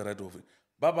 This is the right way.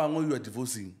 Baba, you are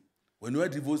divorcing. When you are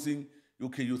divorcing,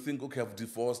 okay, you think, okay, I've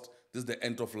divorced. This is the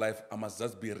end of life. I must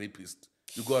just be a rapist.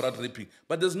 You go around raping.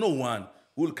 But there's no one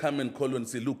who will come and call you and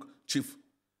say, look, Chief,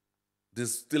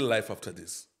 there's still life after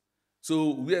this.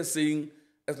 So we are saying,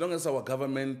 as long as our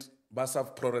government must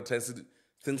have prioritized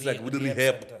things like with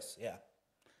rehab, centers, yeah.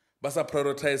 Basa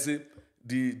prioritize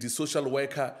the social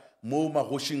worker more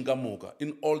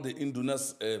in all the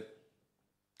Induna's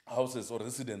houses or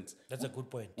residents. That's a good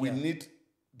point. We need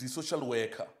the social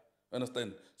worker,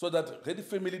 understand? So that the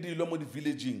family the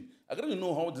villaging. I don't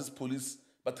know how this police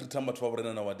but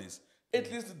nowadays.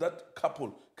 At least that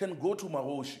couple can go to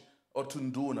Maroshi or to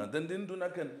Nduna. Then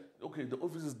Nduna can, okay, the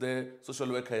office is there, social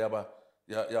worker yaba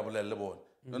lebon.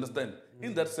 You understand?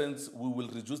 In that sense, we will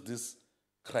reduce this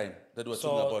crime that we're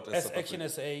talking about. As Action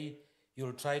SA,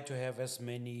 you'll try to have as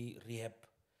many rehab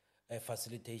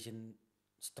facilitation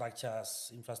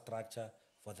structures, infrastructure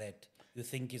for that. You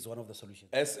think is one of the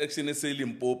solutions? As Action SA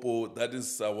Limpopo, that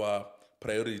is our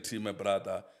priority, my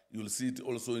brother. You'll see it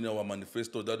also in our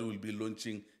manifesto that we'll be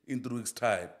launching in 3 weeks'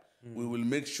 time. We will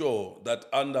make sure that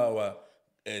under our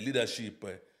leadership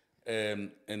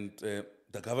and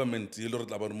the government,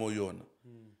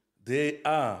 they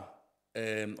are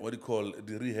what do you call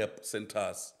the rehab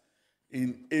centers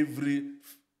in every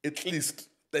at least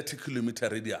 30-kilometer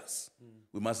radius.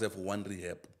 We must have one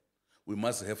rehab. We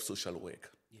must have social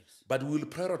work. Yes. But we will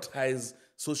prioritize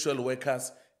social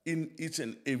workers in each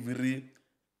and every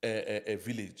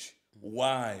village.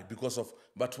 Why? Because of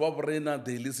Batwabrena,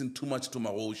 they listen too much to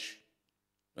Maroshi.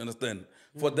 Understand?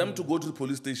 For them to go to the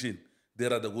police station, they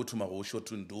rather go to Maroshi or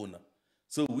to Nduna.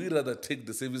 So we rather take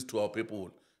the service to our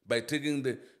people by taking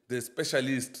the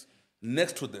specialist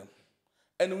next to them.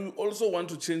 And we also want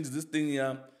to change this thing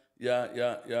here,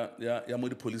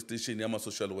 the police station, my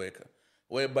social worker,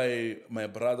 whereby my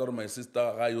brother or my sister,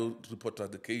 I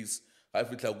reported the case, I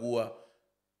feel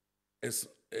as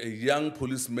a young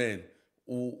policeman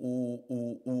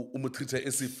who treat her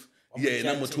as if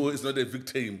is not a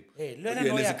victim. He's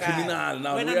a criminal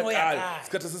now.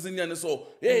 So,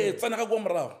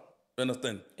 you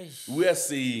understand? We are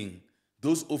saying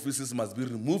those officers must be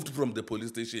removed from the police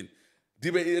station.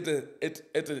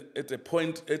 At a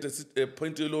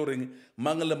point lowering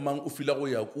mangale mang ufila go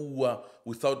ya kuwa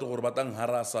without gore batang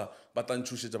harasa batang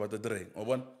chushetsa batadreng.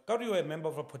 How do you a member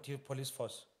of a police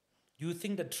force? Do you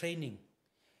think the training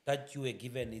that you were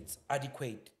given is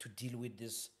adequate to deal with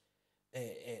these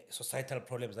societal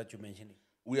problems that you're mentioning?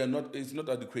 We are not. It's not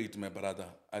adequate, my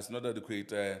brother. It's not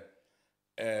adequate.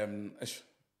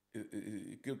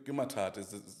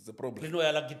 It's a problem. My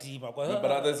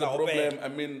brother, it's a problem. I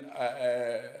mean,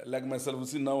 like myself, you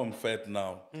see now I'm fat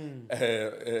now.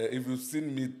 If you've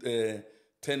seen me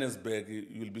tennis bag,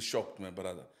 you'll be shocked, my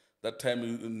brother. That time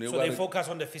you never. So they focus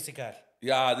on the physical.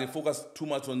 Yeah, they focus too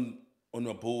much on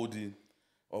your body,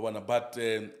 but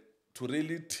to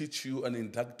really teach you and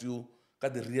induct you,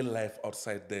 got the real life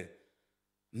outside there,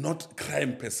 not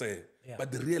crime per se, but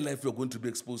the real life you're going to be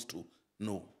exposed to.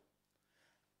 No.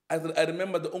 I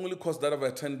remember the only course that I've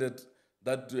attended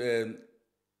that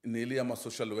nearly I'm a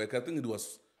social worker. I think it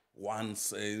was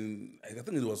once.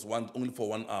 Only for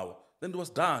 1 hour. Then it was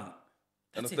done.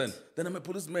 That's understand? It. Then I'm a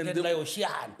policeman.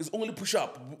 It's only push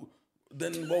up.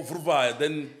 Then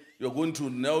you're going to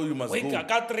now you must wake go. Up,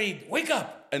 can't read. Wake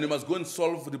up. And you must go and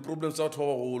solve the problems out of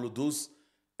all of those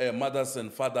mothers and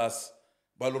fathers.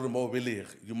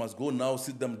 You must go now,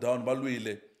 sit them down.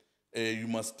 You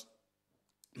must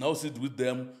now sit with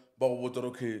them.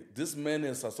 Okay, this man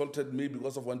has assaulted me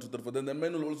because of 1, 2, 3, 4. Then the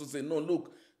man will also say, no,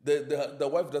 look, the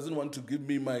wife doesn't want to give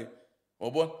me my.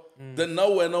 Then now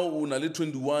we're now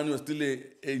 21, you're still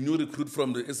a new recruit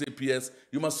from the SAPS.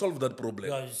 You must solve that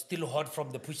problem. You're still hot from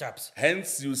the push-ups.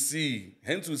 Hence you see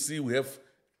we have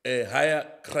a higher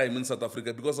crime in South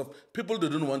Africa because of people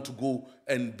that don't want to go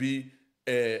and be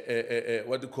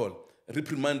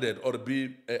reprimanded or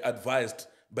be advised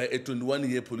by a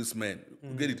 21-year policeman,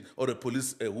 you get it, or a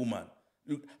police woman.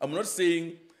 I'm not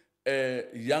saying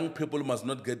young people must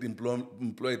not get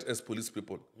employed as police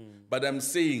people. But I'm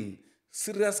saying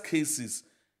serious cases,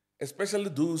 especially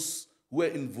those who are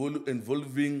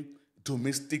involving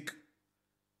domestic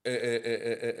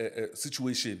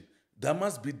situation, that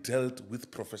must be dealt with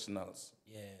professionals.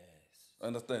 Yes.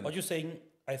 Understand? What you're saying,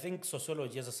 I think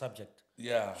sociology as a subject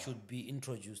Yeah. should be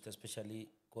introduced, especially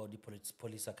for the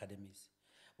police academies.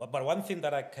 But one thing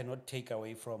that I cannot take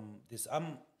away from this,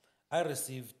 I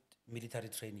received military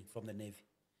training from the Navy.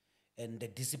 And the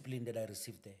discipline that I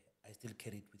received there, I still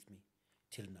carry it with me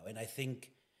till now. And I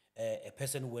think a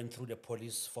person who went through the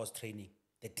police force training,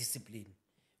 the discipline,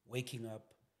 waking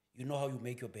up, you know how you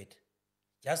make your bed.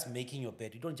 Just making your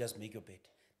bed, you don't just make your bed.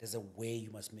 There's a way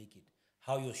you must make it.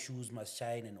 How your shoes must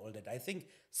shine and all that. I think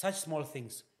such small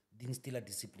things instill a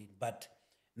discipline. But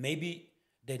maybe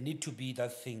there need to be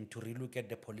that thing to relook at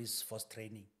the police force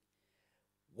training.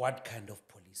 What kind of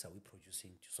police are we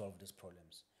producing to solve these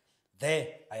problems? There,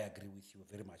 I agree with you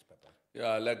very much, Papa.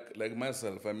 Yeah, like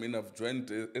myself, I mean, I've joined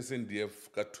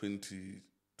SNDF got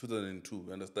 2002,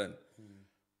 you understand?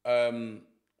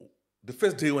 The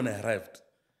first day when I arrived,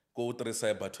 go to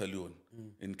the battalion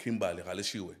in Kimberley,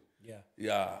 Galeshiwe.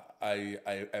 Yeah,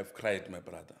 I've cried, my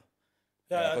brother.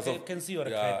 Yeah, I can see you're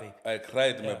a crybaby. I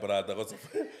cried, my brother. Because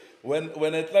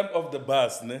when I climb off the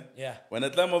bus, when I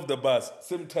climb off the bus,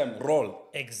 same time, roll.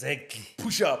 Exactly.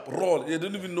 Push up, roll. You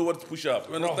don't even know what's push up.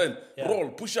 You understand? Yeah. Roll,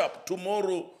 push up.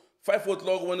 Tomorrow, 5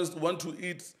 o'clock when you want to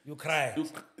eat. You cry.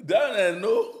 Then I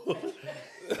know.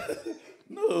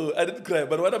 No, I didn't cry.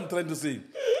 But what I'm trying to say,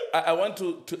 I want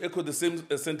to echo the same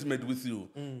sentiment with you,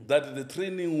 that the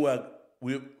training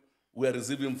we are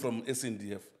receiving from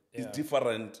SNDF is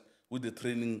different with the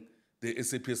training the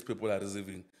SAPS people are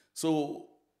receiving. So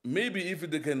maybe if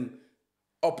they can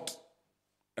opt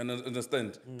and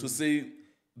understand to say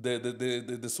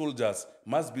the soldiers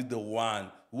must be the one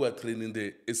who are training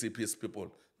the SAPS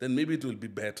people, then maybe it will be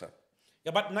better.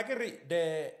 Yeah, but Nakeri,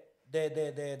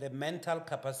 the mental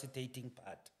capacitating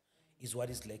part is what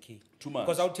is lacking. Too much.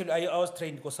 Because I'll tell you, I was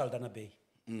trained in Saldana Bay,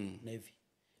 Navy.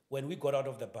 When we got out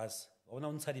of the bus,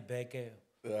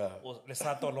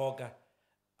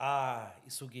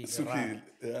 Isugile,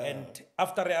 yeah. And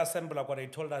after reassembly, they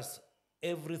told us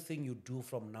everything you do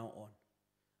from now on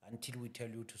until we tell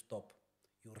you to stop,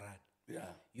 you run. Yeah.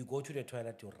 You go to the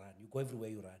toilet, you run. You go everywhere,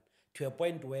 you run. To a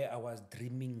point where I was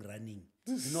dreaming running.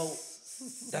 You know,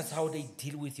 that's how they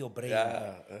deal with your brain.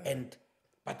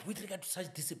 But with regard to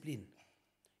such discipline,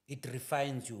 it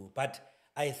refines you. But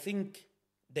I think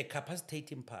the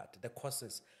capacitating part, the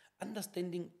courses,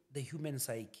 understanding the human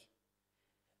psyche.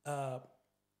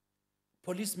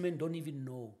 Policemen don't even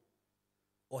know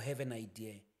or have an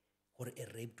idea or a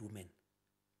raped woman.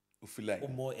 Or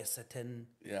more a certain...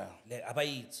 Yeah.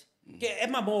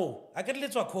 Emma Mo, I get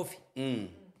let's coffee.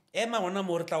 Emma wana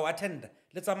mo retla attend.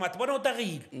 Let's mat bona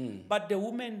utagile. But the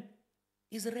woman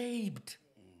is raped.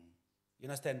 You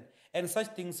understand? And such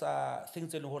things are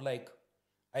things that like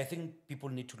I think people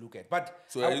need to look at. But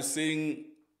so are you saying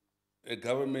a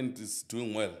government is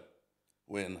doing well?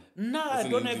 When? No, I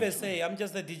don't ever say. I'm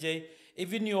just a DJ.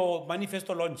 Even your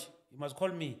manifesto launch, you must call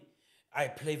me. I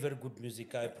play very good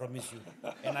music, I promise you.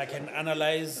 And I can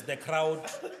analyze the crowd.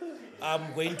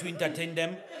 I'm going to entertain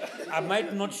them. I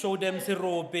might not show them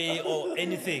sirope or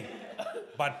anything,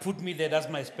 but put me there, that's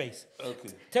my space. Okay.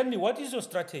 Tell me, what is your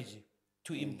strategy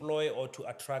to employ or to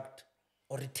attract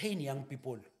or retain young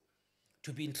people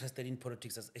to be interested in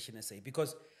politics as HNSA?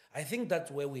 Because I think that's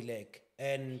where we lack.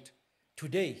 And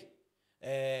today,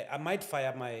 I might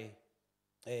fire my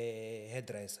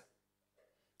hairdresser.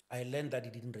 I learned that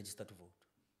he didn't register to vote.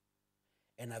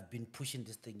 And I've been pushing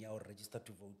this thing out, register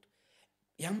to vote.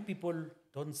 Young people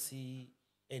don't see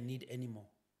a need anymore.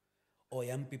 Or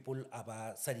young people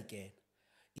are sadiqen.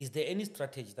 Is there any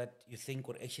strategy that you think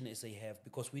or Action SA have?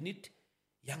 Because we need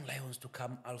young lions to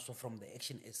come also from the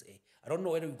Action SA. I don't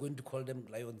know whether we're going to call them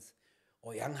lions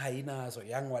or young hyenas or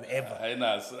young whatever.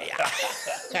 Hyenas.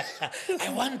 I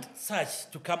want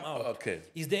such to come out. Okay.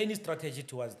 Is there any strategy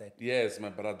towards that? Yes, my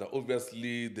brother.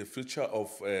 Obviously, the future of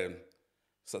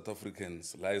South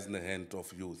Africans lies in the hand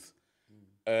of youth.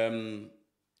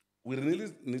 We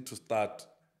really need to start.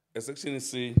 As Action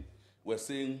SA, we're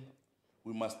saying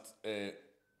we must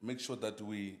make sure that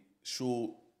we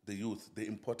show the youth the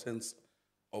importance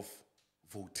of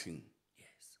voting.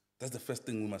 Yes. That's the first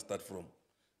thing we must start from.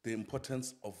 The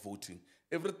importance of voting.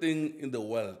 Everything in the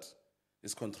world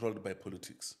is controlled by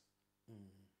politics.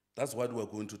 That's what we're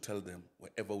going to tell them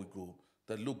wherever we go.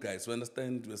 That look, guys, we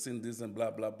understand, we're seeing this and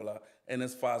blah, blah, blah. And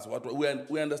as far as what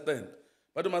we understand.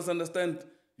 But you must understand,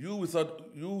 you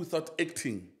without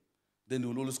acting, then you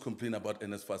will always complain about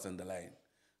NSFAS and the line.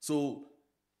 So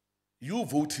you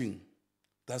voting,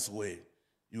 that's where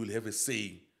you will have a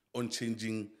say on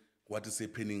changing what is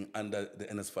happening under the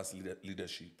NSFAS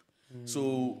leadership.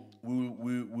 So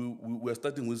we're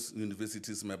starting with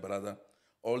universities, my brother,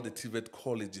 all the TVET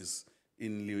colleges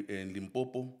in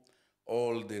Limpopo,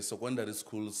 all the secondary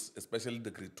schools, especially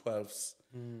the grade 12s.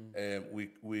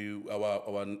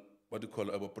 Our what do you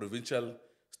call our provincial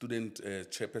student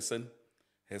chairperson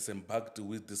has embarked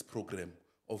with this program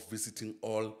of visiting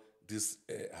all these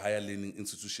higher learning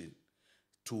institutions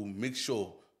to make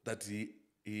sure that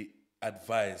he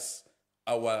advise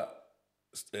our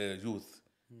youth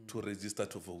to register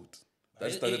to vote.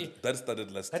 That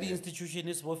started last That year. institution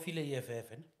is Wofile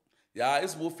EFF. Yeah,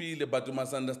 it's Wofile, but you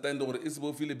must understand, or it's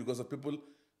Wofile because of people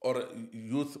or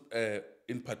youth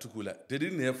in particular. They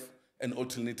didn't have an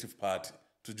alternative party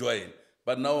to join.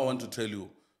 But now I want to tell you,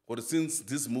 or since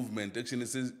this movement actually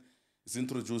is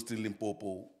introduced in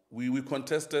Limpopo, we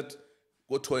contested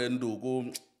go Toyendo,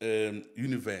 go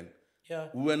Univan. Yeah.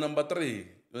 We were number 3.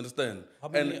 You understand? How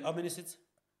many seats?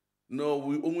 No,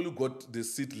 we only got the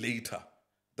seat later.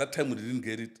 That time we didn't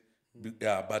get it.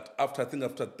 Yeah, but after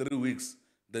 3 weeks,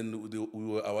 then we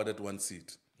were awarded 1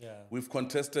 seat. Yeah. We've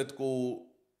contested go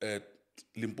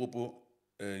Limpopo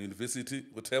University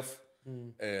with TEF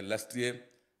last year.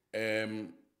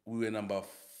 We were number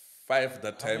 5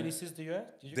 that time. How many seats do you have?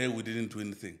 There we didn't do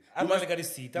anything. I'm not got a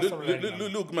seat. That's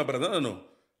Look, my brother. No.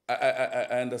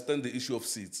 I understand the issue of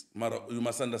seats. Mara, you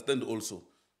must understand also.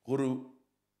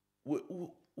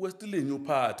 We're still a new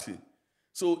party.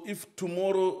 So if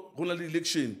tomorrow, on the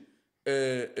election,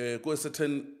 go a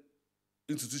certain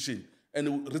institution,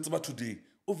 and it's about today,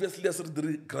 obviously that's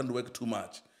the groundwork too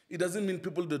much. It doesn't mean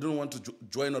people they don't want to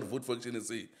join or vote for Action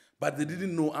SA, but they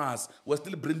didn't know us. We're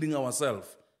still branding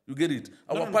ourselves. You get it?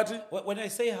 Our party. When I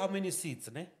say how many seats,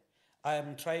 I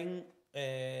am trying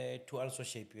to also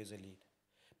shape you as a leader.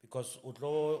 Because,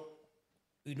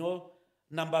 you know,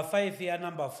 number 5 here,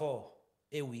 number 4,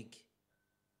 a week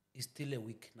is still a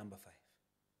week, number 5.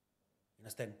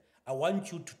 Understand? I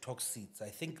want you to talk seats. I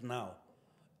think now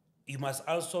you must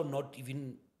also not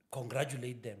even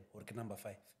congratulate them for number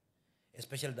 5,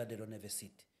 especially that they don't have a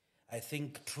seat. I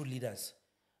think true leaders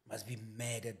must be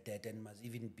mad at that and must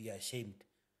even be ashamed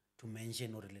to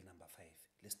mention already number 5,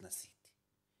 listener seat.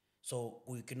 So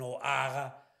we can know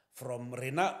from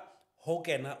Rena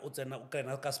Hokena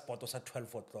Ukena ka spot at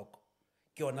 12 o'clock.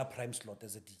 Kiona prime slot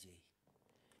as a DJ.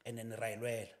 And then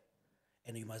Railwell.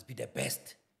 And you must be the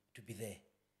best to be there.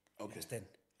 Okay. Understand?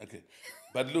 Okay.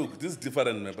 But look, this is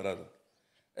different, my brother.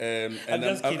 And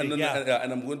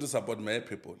I'm going to support my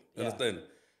people. You understand?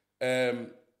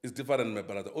 It's different, my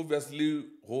brother. Obviously,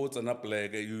 votes and up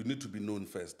like you need to be known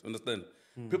first. Understand?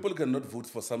 People cannot vote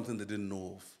for something they didn't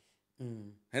know of.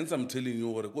 Hence, I'm telling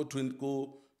you,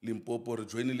 go Limpopo,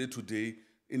 join it today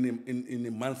in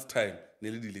a month's time,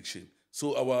 nearly the election.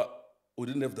 So we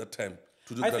didn't have that time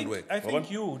to do that work. I think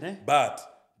you, ne? But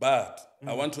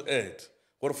I want to add,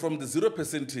 or from the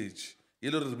 0%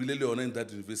 in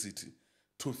that university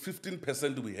to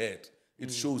 15% we had,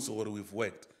 it shows where we've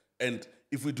worked. And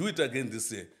if we do it again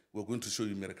this year, we're going to show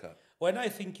you miracle. When I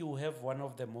think you have one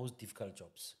of the most difficult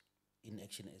jobs in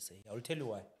Action SA, I'll tell you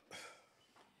why.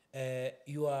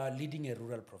 You are leading a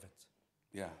rural province.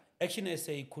 Yeah. Action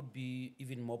SA could be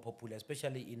even more popular,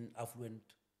 especially in affluent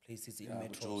places in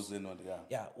metros.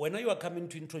 Yeah, when you are coming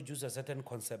to introduce a certain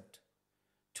concept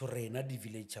to Rena, the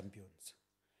village champions,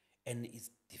 and it's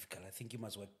difficult. I think you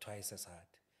must work twice as hard.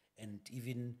 And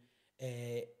even,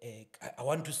 I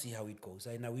want to see how it goes,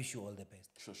 and I wish you all the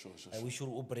best. Sure. I wish you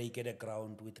will break the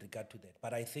ground with regard to that.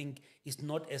 But I think it's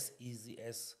not as easy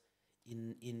as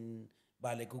in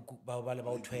Bale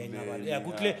Bautwenga. Yeah,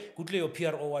 good your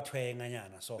PRO wa Twenga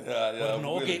nyana. So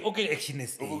okay, Action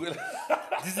SA.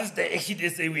 This is the Action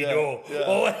SA we know.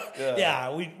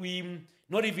 We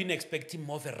not even expecting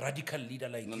more of a radical leader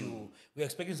like you. We're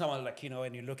expecting someone like,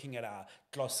 when you're looking at our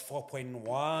clause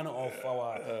 4.1 of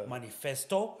our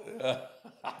manifesto,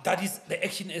 that is the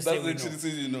Action SA we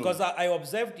know. Because I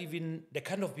observed even the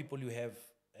kind of people you have,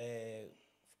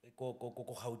 go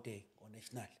Gauteng or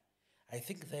national. I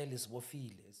think there is more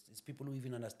feel. It's people who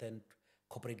even understand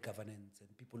corporate governance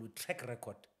and people with track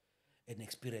record and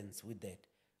experience with that.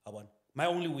 My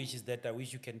only wish is that I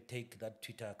wish you can take that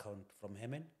Twitter account from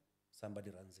Hemen.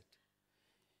 Somebody runs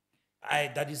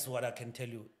it. That is what I can tell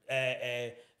you.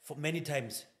 For many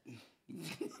times,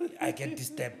 I get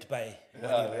disturbed by. We've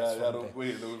heard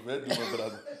you, my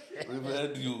brother. We've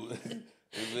heard you.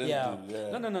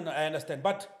 No. I understand.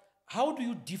 But how do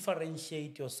you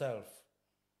differentiate yourself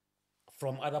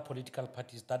from other political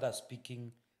parties that are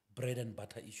speaking bread and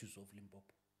butter issues of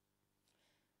Limpopo?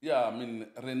 Yeah, I mean,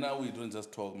 right now we don't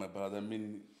just talk, my brother. I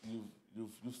mean,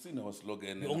 you've seen our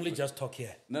slogan. You only just talk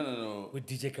here. No. With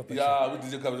DJ Cappuccino. Yeah, with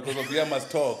DJ Cappuccino, because of here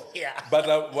must talk. Yeah.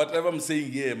 But whatever I'm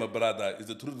saying here, my brother, is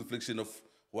a true reflection of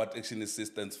what Action SA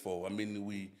stands for. I mean,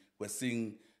 we're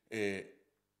saying,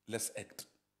 let's act.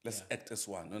 Let's act as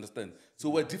one, understand? So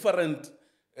we're different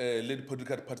lady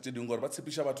political party. Let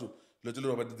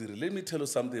me tell you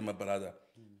something, my brother.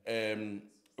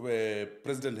 Where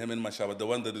President Herman Mashaba, the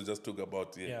one that we just talked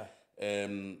about here,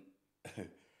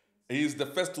 he is the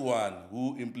first one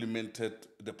who implemented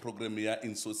the program here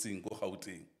in Sosing, go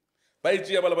Gauteng.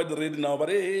 Now, but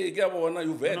hey,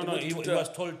 No, he was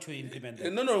told to implement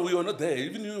it. No, we were not there.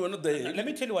 Even you were not there. Let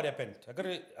me tell you what happened.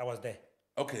 I was there.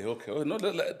 Okay. Oh, no,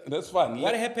 that's fine.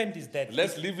 What happened is that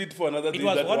let's leave it for another day. It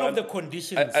was one of the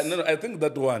conditions. I think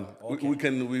that one Okay. we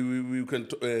can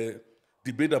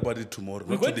debate about it tomorrow.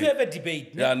 We're going to have a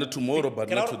debate. Yeah, not tomorrow, but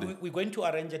not today. We're going to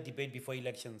arrange a debate before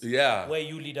elections. Yeah. Where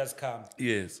you leaders come.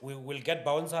 Yes. We will get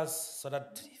bouncers so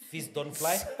that fees don't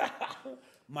fly.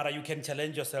 Mara, you can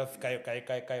challenge yourself. But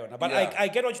Yeah. I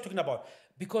get what you're talking about.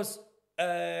 Because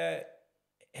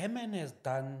Herman has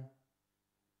done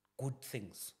good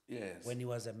things. Yes. When he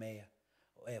was a mayor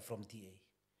from DA.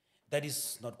 That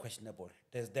is not questionable.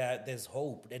 There's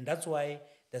hope. And that's why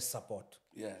there's support.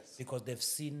 Yes. Because they've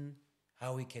seen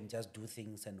how he can just do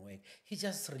things and work. He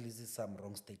just releases some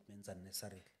wrong statements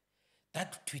unnecessarily.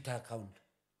 That Twitter account,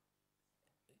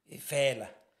 fella,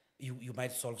 you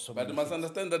might solve so But many you must things.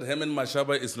 understand that Herman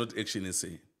Mashaba is not Action SA.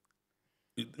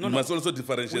 You must also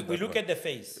differentiate We that look one. at the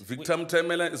face. Victor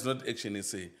Mothemela is not Action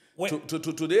SA.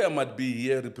 Today I might be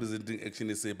here representing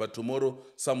Action SA, but tomorrow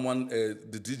someone,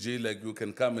 the DJ like you,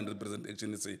 can come and represent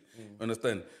Action SA.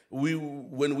 Understand?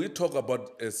 When we talk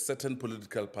about a certain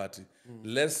political party,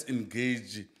 let's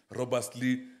engage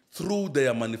robustly through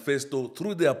their manifesto,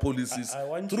 through their policies, I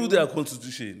want through you- their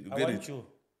constitution. You I get want it? you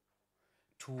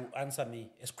to answer me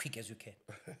as quick as you can.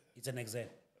 It's an exam.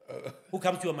 Who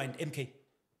comes to your mind? MK.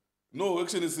 No,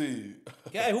 Action SA.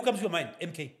 Yeah, who comes to your mind?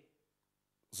 MK.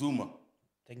 Zuma.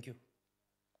 Thank you.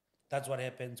 That's what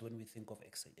happens when we think of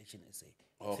Action SA.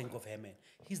 Okay. Think of Herman.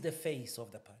 He's the face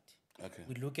of the party. Okay.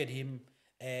 We look at him,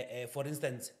 for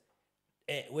instance,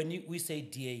 when we say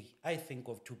DA, I think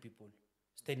of two people,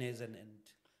 Steenhuisen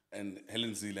And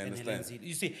Helen Zille, I and understand. Helen Zille.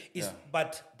 You see,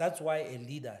 but that's why a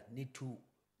leader need to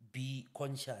be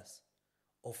conscious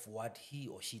of what he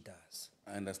or she does.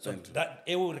 I understand. So that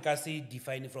Eurikasi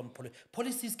define it from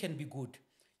policies can be good.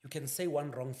 You can say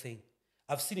one wrong thing.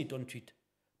 I've seen it on Twitter.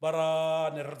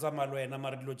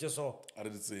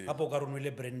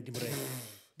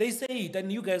 They say it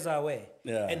and you guys are aware.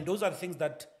 Yeah. And those are things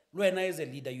that Luena as a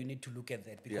leader, you need to look at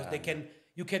that because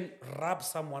you can rub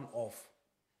someone off.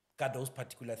 Got those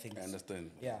particular things. I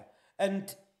understand. Yeah.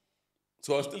 And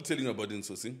So I was still telling you about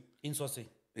insourcing. insourcing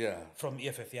Yeah. from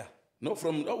EFF, yeah. No,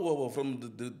 from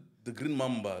the Green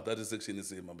Mamba, that is Action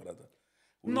SA, my brother.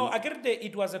 No, I get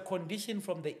it was a condition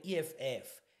from the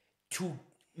EFF to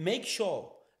make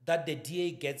sure that the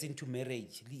DA gets into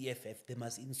marriage, the EFF, they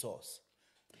must insource.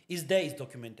 It's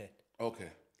documented. Okay,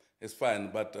 it's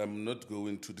fine, but I'm not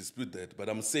going to dispute that. But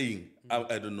I'm saying,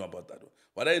 I don't know about that.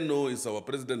 What I know is our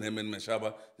president, Herman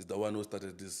Mashaba, is the one who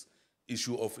started this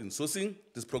issue of insourcing,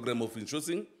 this program of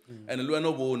insourcing. And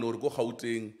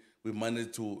we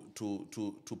managed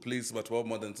to place about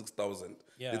more than 6,000.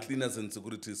 Yeah. The cleaners and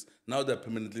securities. Now they're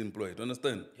permanently employed.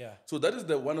 Understand? Yeah. So that is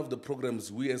one of the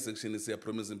programs we as Action SA are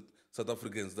promising South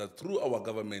Africans that through our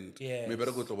government, Yes.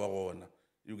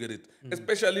 you get it.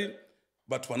 Especially,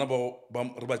 but one about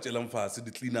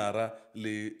the cleaner,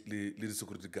 the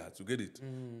security guards. You get it?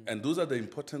 And those are the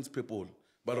important people.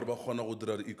 But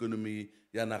the economy,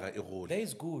 That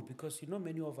is good because you know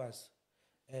many of us,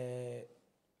 I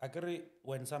agree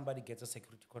when somebody gets a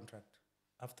security contract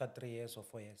after 3 years or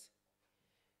 4 years,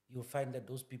 you'll find that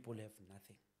those people have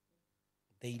nothing.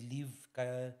 They leave,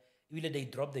 either they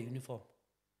drop the uniform,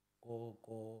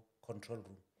 go control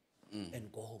room,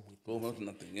 and go home with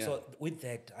nothing. Yeah. So with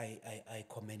that, I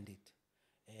commend it.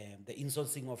 The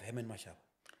insourcing of Herman Mashaba.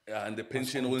 Yeah, and the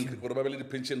pension, probably the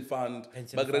pension fund,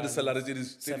 Pension but fund, salary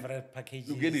is several packages.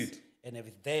 You get it? And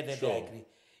everything. There, Sure. I agree.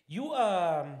 You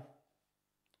are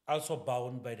also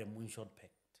bound by the Moonshot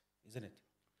Pact, isn't it?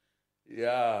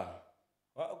 Yeah.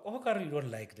 How come you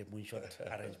don't like the Moonshot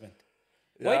arrangement?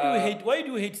 Yeah. Why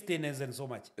do you hate Steenhuisen so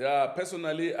much? Yeah,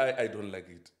 personally, I don't like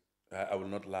it. I will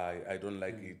not lie. I don't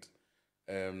like it.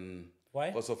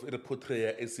 Why? Because of it portray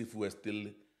as if we're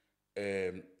still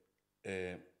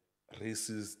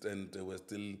racist and we're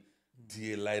still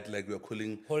DA-light, like we're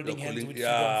calling... Holding hands with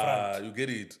yeah, Freedom Front. you get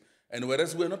it. And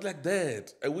whereas we're not like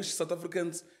that. I wish South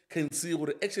Africans can see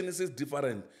what action is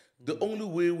different. The only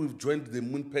way we've joined the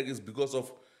Moonshot is because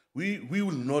of we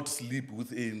will not sleep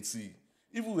with ANC.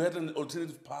 If we had an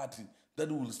alternative party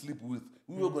that we will sleep with,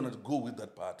 we were going to go with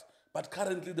that party. But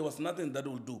currently there was nothing that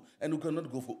will do, and we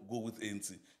cannot go with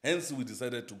ANC. Hence we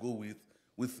decided to go with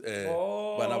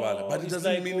Banabala. But it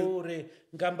doesn't mean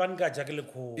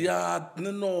yeah,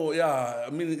 I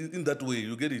mean in that way,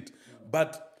 you get it.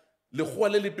 But is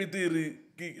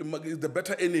the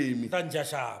better enemy than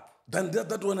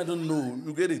that one. I don't know.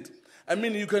 You get it. I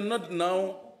mean, you cannot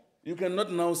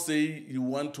now say you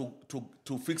want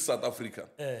to fix South Africa.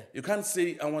 You can't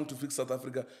say I want to fix South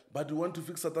Africa, but you want to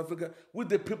fix South Africa with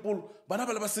the people.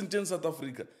 In South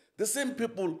Africa, the same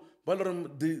people,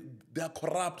 they are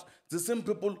corrupt. The same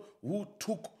people who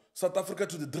took South Africa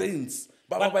to the drains.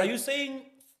 But are you saying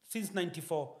since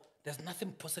 '94 there's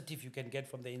nothing positive you can get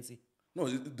from the ANC? No,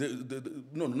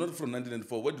 no, not from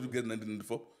 1994. What did you get in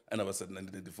 1994? I never said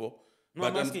 1994.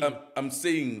 No, but I'm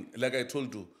saying, like I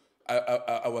told you,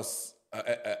 I was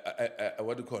I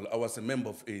was a member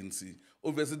of ANC.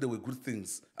 Obviously, there were good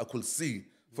things I could see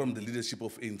from the leadership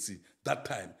of ANC that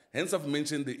time. Hence, I've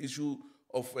mentioned the issue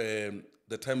of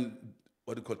the time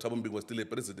Thabo Mbeki was still a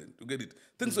president. You get it?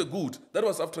 Things were good. That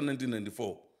was after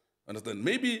 1994. Understand?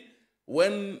 Maybe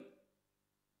when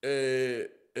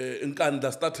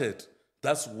Nkandla started,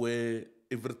 that's where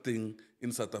everything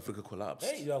in South Africa collapsed.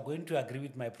 Hey, you are going to agree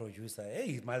with my producer.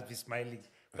 Hey, he must be smiling.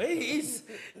 Hey, he's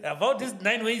about this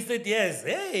 9 wasted years.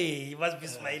 Hey, he must be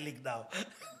smiling now.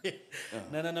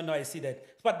 No, I see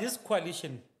that. But this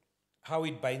coalition, how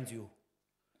it binds you,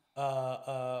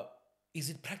 is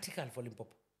it practical for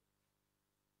Limpopo?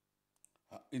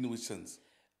 In which sense?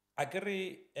 I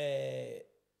agree,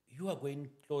 you are going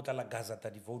to Gaza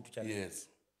to vote. Yes.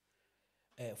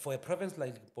 For a province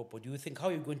like Limpopo, do you think, how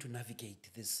are you going to navigate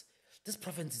this? This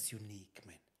province is unique,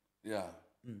 man. Yeah.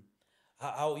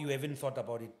 How you haven't thought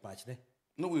about it much, ne?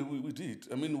 No, we did.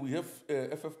 I mean, we have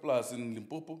FF Plus in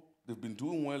Limpopo. They've been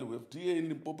doing well. We have DA in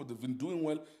Limpopo. They've been doing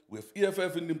well. We have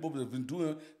EFF in Limpopo. They've been doing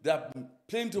well. There are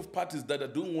plenty of parties that are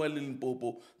doing well in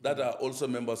Limpopo that are also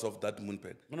members of that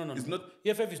Moonshot. No. It's not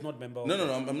EFF is not member.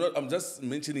 No, I'm not. I'm just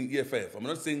mentioning EFF. I'm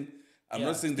not saying they're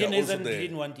also there.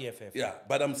 Didn't want EFF. Yeah,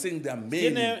 but I'm saying there are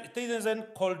many.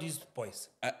 Steenhuisen called these boys.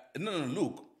 No.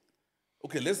 Look.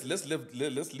 Okay, let's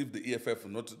leave the EFF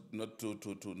not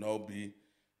to now be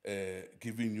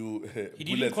giving you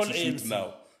bullets to shoot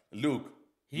now. Look,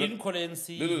 he didn't call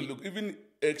ANC. Look. Even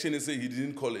Action SA, he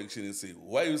didn't call Action SA.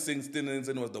 Why are you saying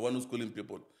Steenhuisen was the one who's calling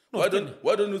people? No,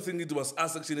 why don't you think it was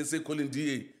us Action SA calling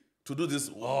DA to do this?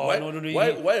 Oh, why, no.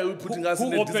 Why are we putting us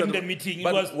in a disadvantage? Who opened the meeting?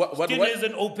 It was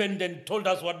Steenhuisen opened and told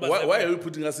us what must happen. Why are we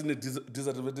putting us in a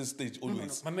disadvantage stage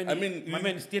always? No. My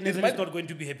man, Steenhuisen is not going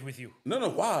to be happy with you. No,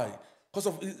 why? Because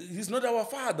he's not our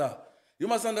father. You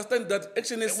must understand that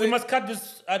Action SA... We must cut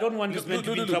this. I don't want this man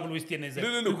to be in trouble with Steenhuisen.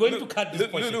 We're going to cut this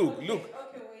portion. Look.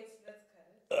 Okay, wait, let's cut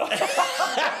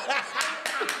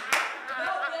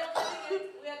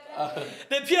it.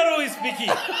 The PRO is speaking.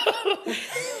 We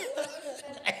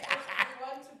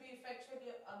want to be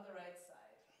factually on the right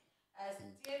side. As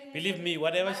Believe me,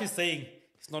 whatever she's saying,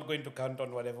 it's not going to count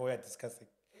on whatever we are discussing.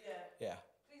 Yeah.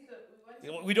 Please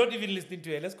don't, We don't even listen to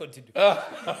her. Let's continue.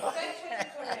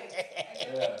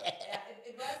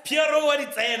 factually correct. PRO what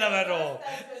it's saying, Amaro.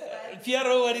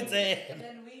 PRO what it's saying. And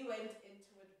then we went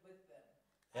into it with them.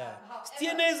 Yeah.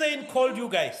 Steenhuisen called you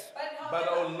guys. But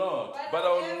I will not.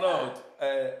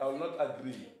 I will not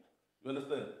agree. You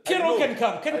understand? Piero can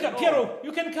come. Piero,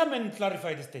 you can come and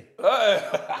clarify this thing. No, I'm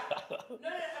not going to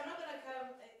come.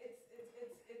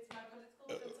 It's my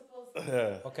political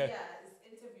principles. Okay. Yeah, it's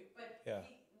interview. But Yeah.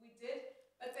 we did.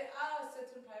 But there are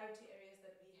certain priority areas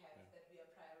that we have that we are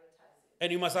prioritizing.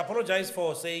 And you must apologize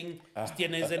for saying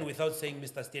Steenhuisen without saying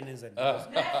Mr. Steenhuisen. Never.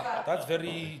 That's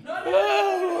very... No, I'm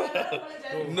not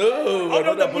apologizing. No, we're Out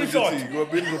of not the Moonshot. apologetic. We're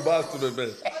being robust to the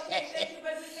best. Okay, thank you.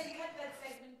 But we can cut that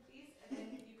segment, please, and then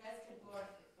you guys can go on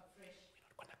afresh.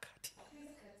 We're not gonna cut it.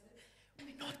 Please cut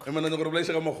it. We're not I'm not going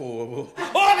to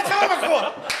Oh, let's have a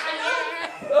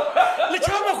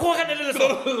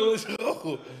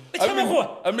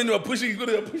I mean, you're pushing.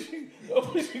 You're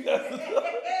pushing us.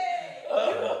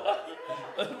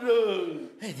 No.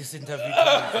 Hey, this interview.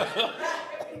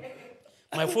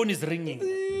 My phone is ringing.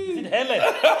 Is it Helen?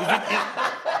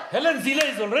 Helen Zila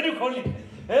is already calling.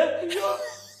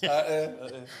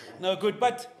 No, good.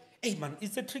 But, hey, man,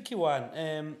 it's a tricky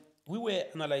one. We were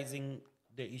analyzing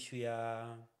the issue here,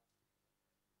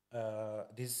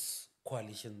 these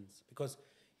coalitions, because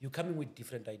you're coming with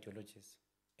different ideologies.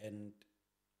 And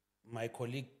my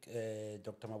colleague,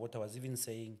 Dr. Mabota, was even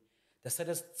saying the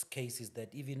saddest case is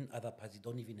that even other parties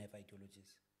don't even have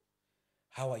ideologies.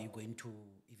 how are you going to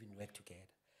even work together?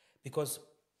 Because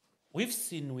we've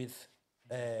seen with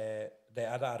the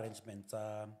other arrangements,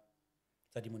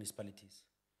 the municipalities,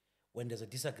 when there's a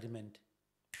disagreement,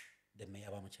 the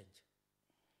mayor will change.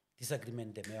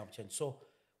 Disagreement, the mayor will change. So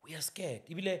we are scared.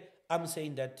 Ibile, I'm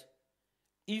saying that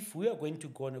if we are going to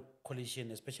go on a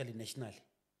coalition, especially nationally,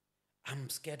 I'm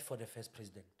scared for the first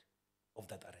president of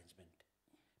that arrangement.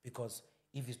 Because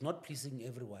if it's not pleasing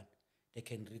everyone, they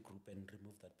can regroup and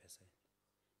remove that person.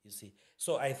 You see?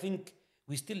 So I think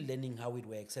we're still learning how it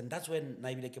works. And that's when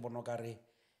Naibile Kebonokare,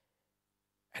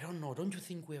 I don't know, don't you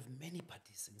think we have many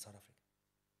parties in South Africa?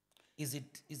 Is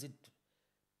it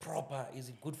proper? Is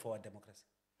it good for our democracy?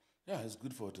 Yeah, it's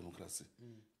good for democracy.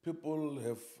 People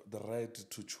have the right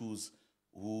to choose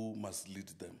who must lead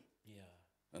them. Yeah.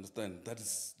 Understand? That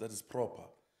is proper.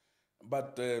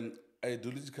 But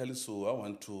ideologically, so I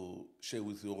want to share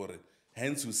with you,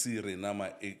 hence you see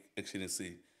Renama actually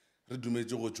say,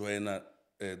 Redumejo go join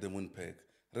the Moon Pact.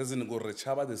 Reason go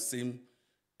rechaba the same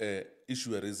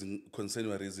issue we're raising, concern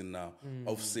we're raising now,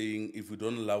 of saying if we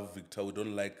don't love Victor, we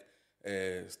don't like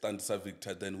Standisa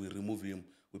Victor, then we remove him,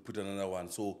 we put another one.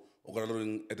 So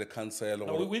at the council.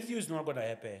 No, with you, it's not going to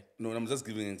happen. No, I'm just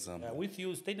giving an example. Yeah, with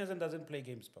you, State doesn't play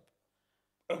games, Papa.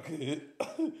 Okay,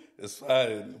 it's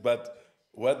fine. But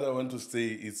what I want to say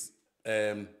is,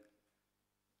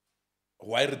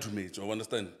 why to make you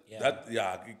understand? Yeah. That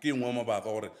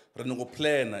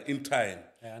plan in time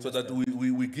so that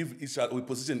we give each other, we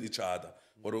position each other.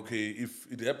 But okay, if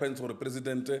it happens for the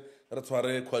president, that's why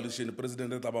a coalition,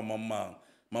 president,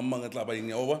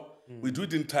 we do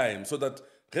it in time so that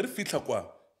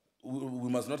we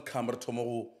must not come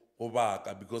tomorrow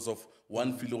because of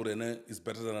one feel is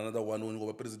better than another one when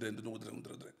we president.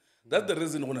 That's the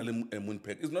reason we have a Moon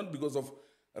Pact. It's not because of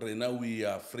Rena we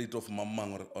are afraid of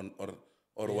Mamang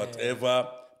or whatever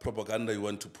propaganda you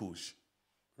want to push.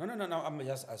 No, I'm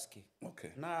just asking.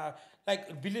 Okay. Nah,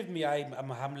 like, believe me, I'm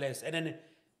harmless. And then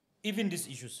even these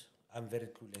issues, I'm very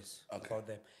clueless about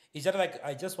them. It's just like,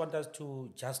 I just want us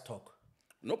to just talk.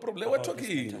 No problem. We're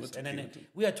talking. And then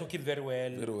we are talking very well.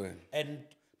 Very well.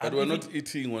 But we're not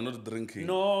eating, we're not drinking.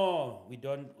 No, we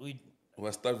don't.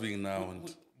 We're starving now.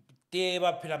 Okay.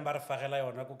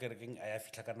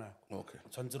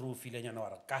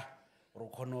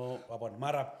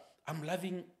 I'm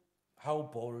loving how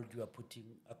bold you are putting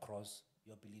across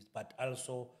your beliefs, but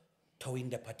also towing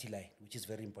the party line, which is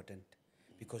very important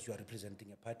because you are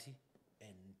representing a party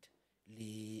and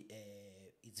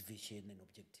its vision and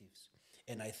objectives.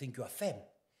 And I think you are firm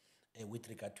with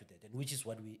regard to that, and which is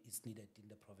what is needed in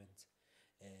the province.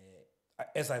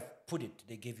 As I've put it,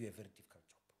 they gave you a very difficult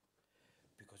job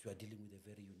because you are dealing with a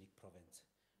very unique province.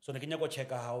 So I go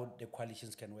check out how the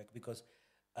coalitions can work because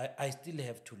I still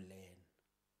have to learn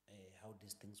how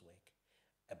these things work.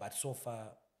 But so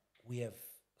far, we have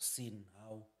seen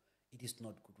how it is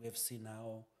not good. We have seen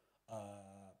how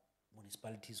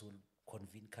municipalities will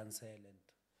convene council and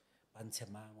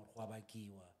Bantemang or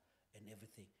Huabakiwa and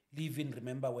everything. Even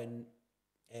remember when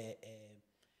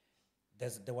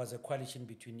there was a coalition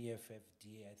between EFF,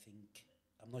 DA, I think,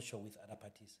 I'm not sure with other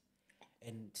parties,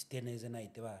 and Stenez and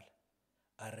Aitebal,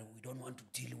 we don't want to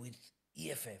deal with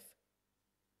EFF.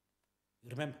 You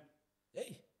remember?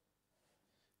 Hey,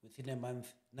 within a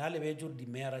month, the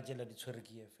mayor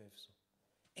EFF. So,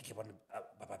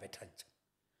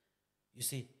 you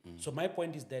see, so my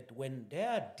point is that when there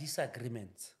are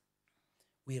disagreements,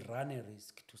 we run a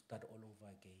risk to start all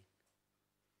over again,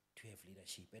 to have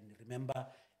leadership. And remember,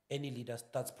 any leader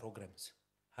starts programs.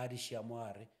 Hadi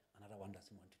Shiamoare, another one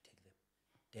doesn't want to take them.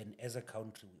 Then as a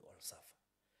country, we all suffer.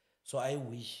 So I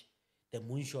wish the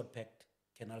Moonshot Pact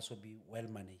can also be well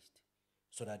managed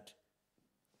so that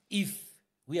if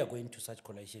we are going to such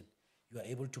coalition, you are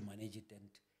able to manage it and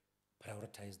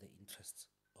prioritize the interests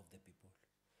of the people.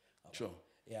 Sure.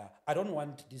 Yeah, I don't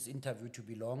want this interview to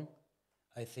be long.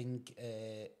 I think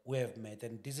we have met,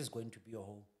 and this is going to be a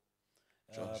whole.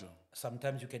 Sure.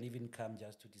 Sometimes you can even come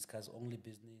just to discuss only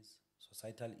business,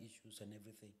 societal issues, and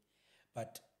everything.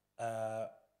 But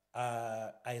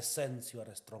I sense you are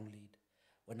a strong lead.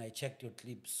 When I checked your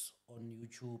clips on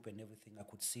YouTube and everything, I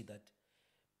could see that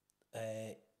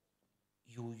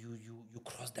you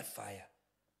crossed the fire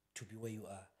to be where you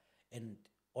are. And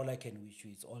all I can wish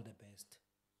you is all the best,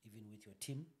 even with your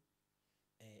team,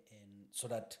 and so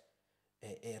that.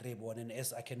 And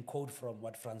as I can quote from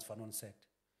what Frantz Fanon said,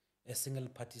 a single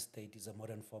party state is a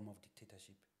modern form of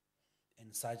dictatorship,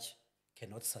 and such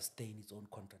cannot sustain its own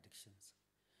contradictions.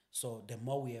 So the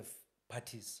more we have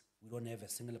parties, we don't have a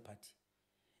single party,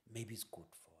 maybe it's good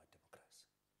for our democracy.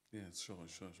 Yeah,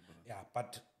 sure. Yeah,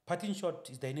 but parting short,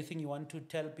 is there anything you want to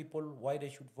tell people why they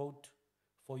should vote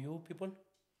for you people?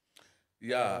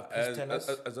 Yeah, please tell us.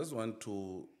 I just want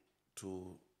to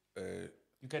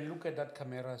You can look at that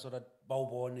camera so that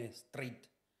Baubone is straight.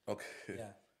 okay.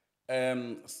 Yeah.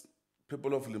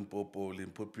 People of Limpopo,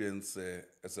 Limpopians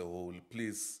as a whole,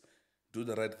 please do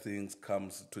the right things.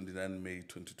 Comes 29 May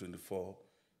 2024.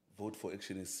 Vote for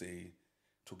Action SA.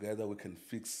 Together we can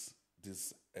fix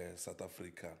this South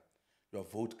Africa. Your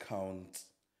vote counts.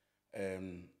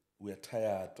 We are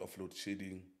tired of load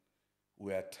shedding.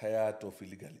 We are tired of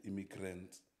illegal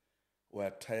immigrants. We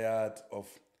are tired of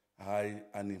high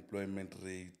unemployment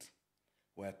rate.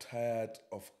 We are tired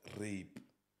of rape.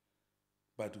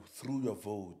 But through your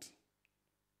vote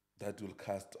that will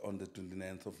cast on the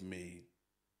 29th of May,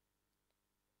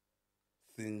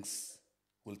 things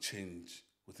will change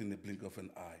within the blink of an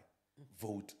eye.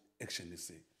 Vote Action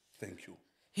SA. Thank you.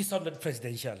 He sounded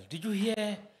presidential. Did you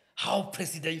hear how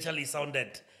presidential he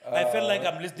sounded? I felt like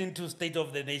I'm listening to State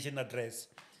of the Nation address.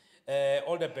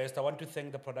 All the best. I want to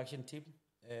thank the production team,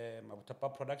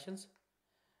 Mabutapa Productions,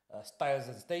 Styles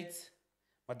and States,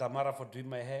 Madamara for doing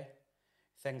my hair.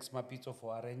 Thanks, Mapito,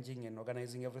 for arranging and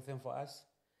organizing everything for us.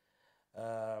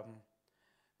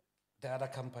 The other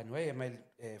company, why am I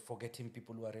forgetting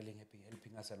people who are really happy,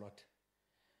 helping us a lot?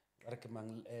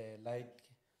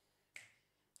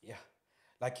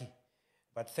 Lucky.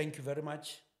 But thank you very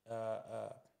much.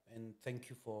 And thank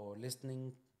you for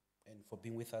listening and for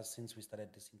being with us since we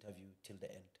started this interview till the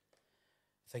end.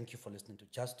 Thank you for listening to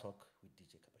Just Talk with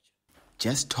DJ Cappuccino.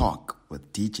 Just Talk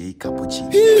with DJ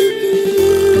Cappuccino.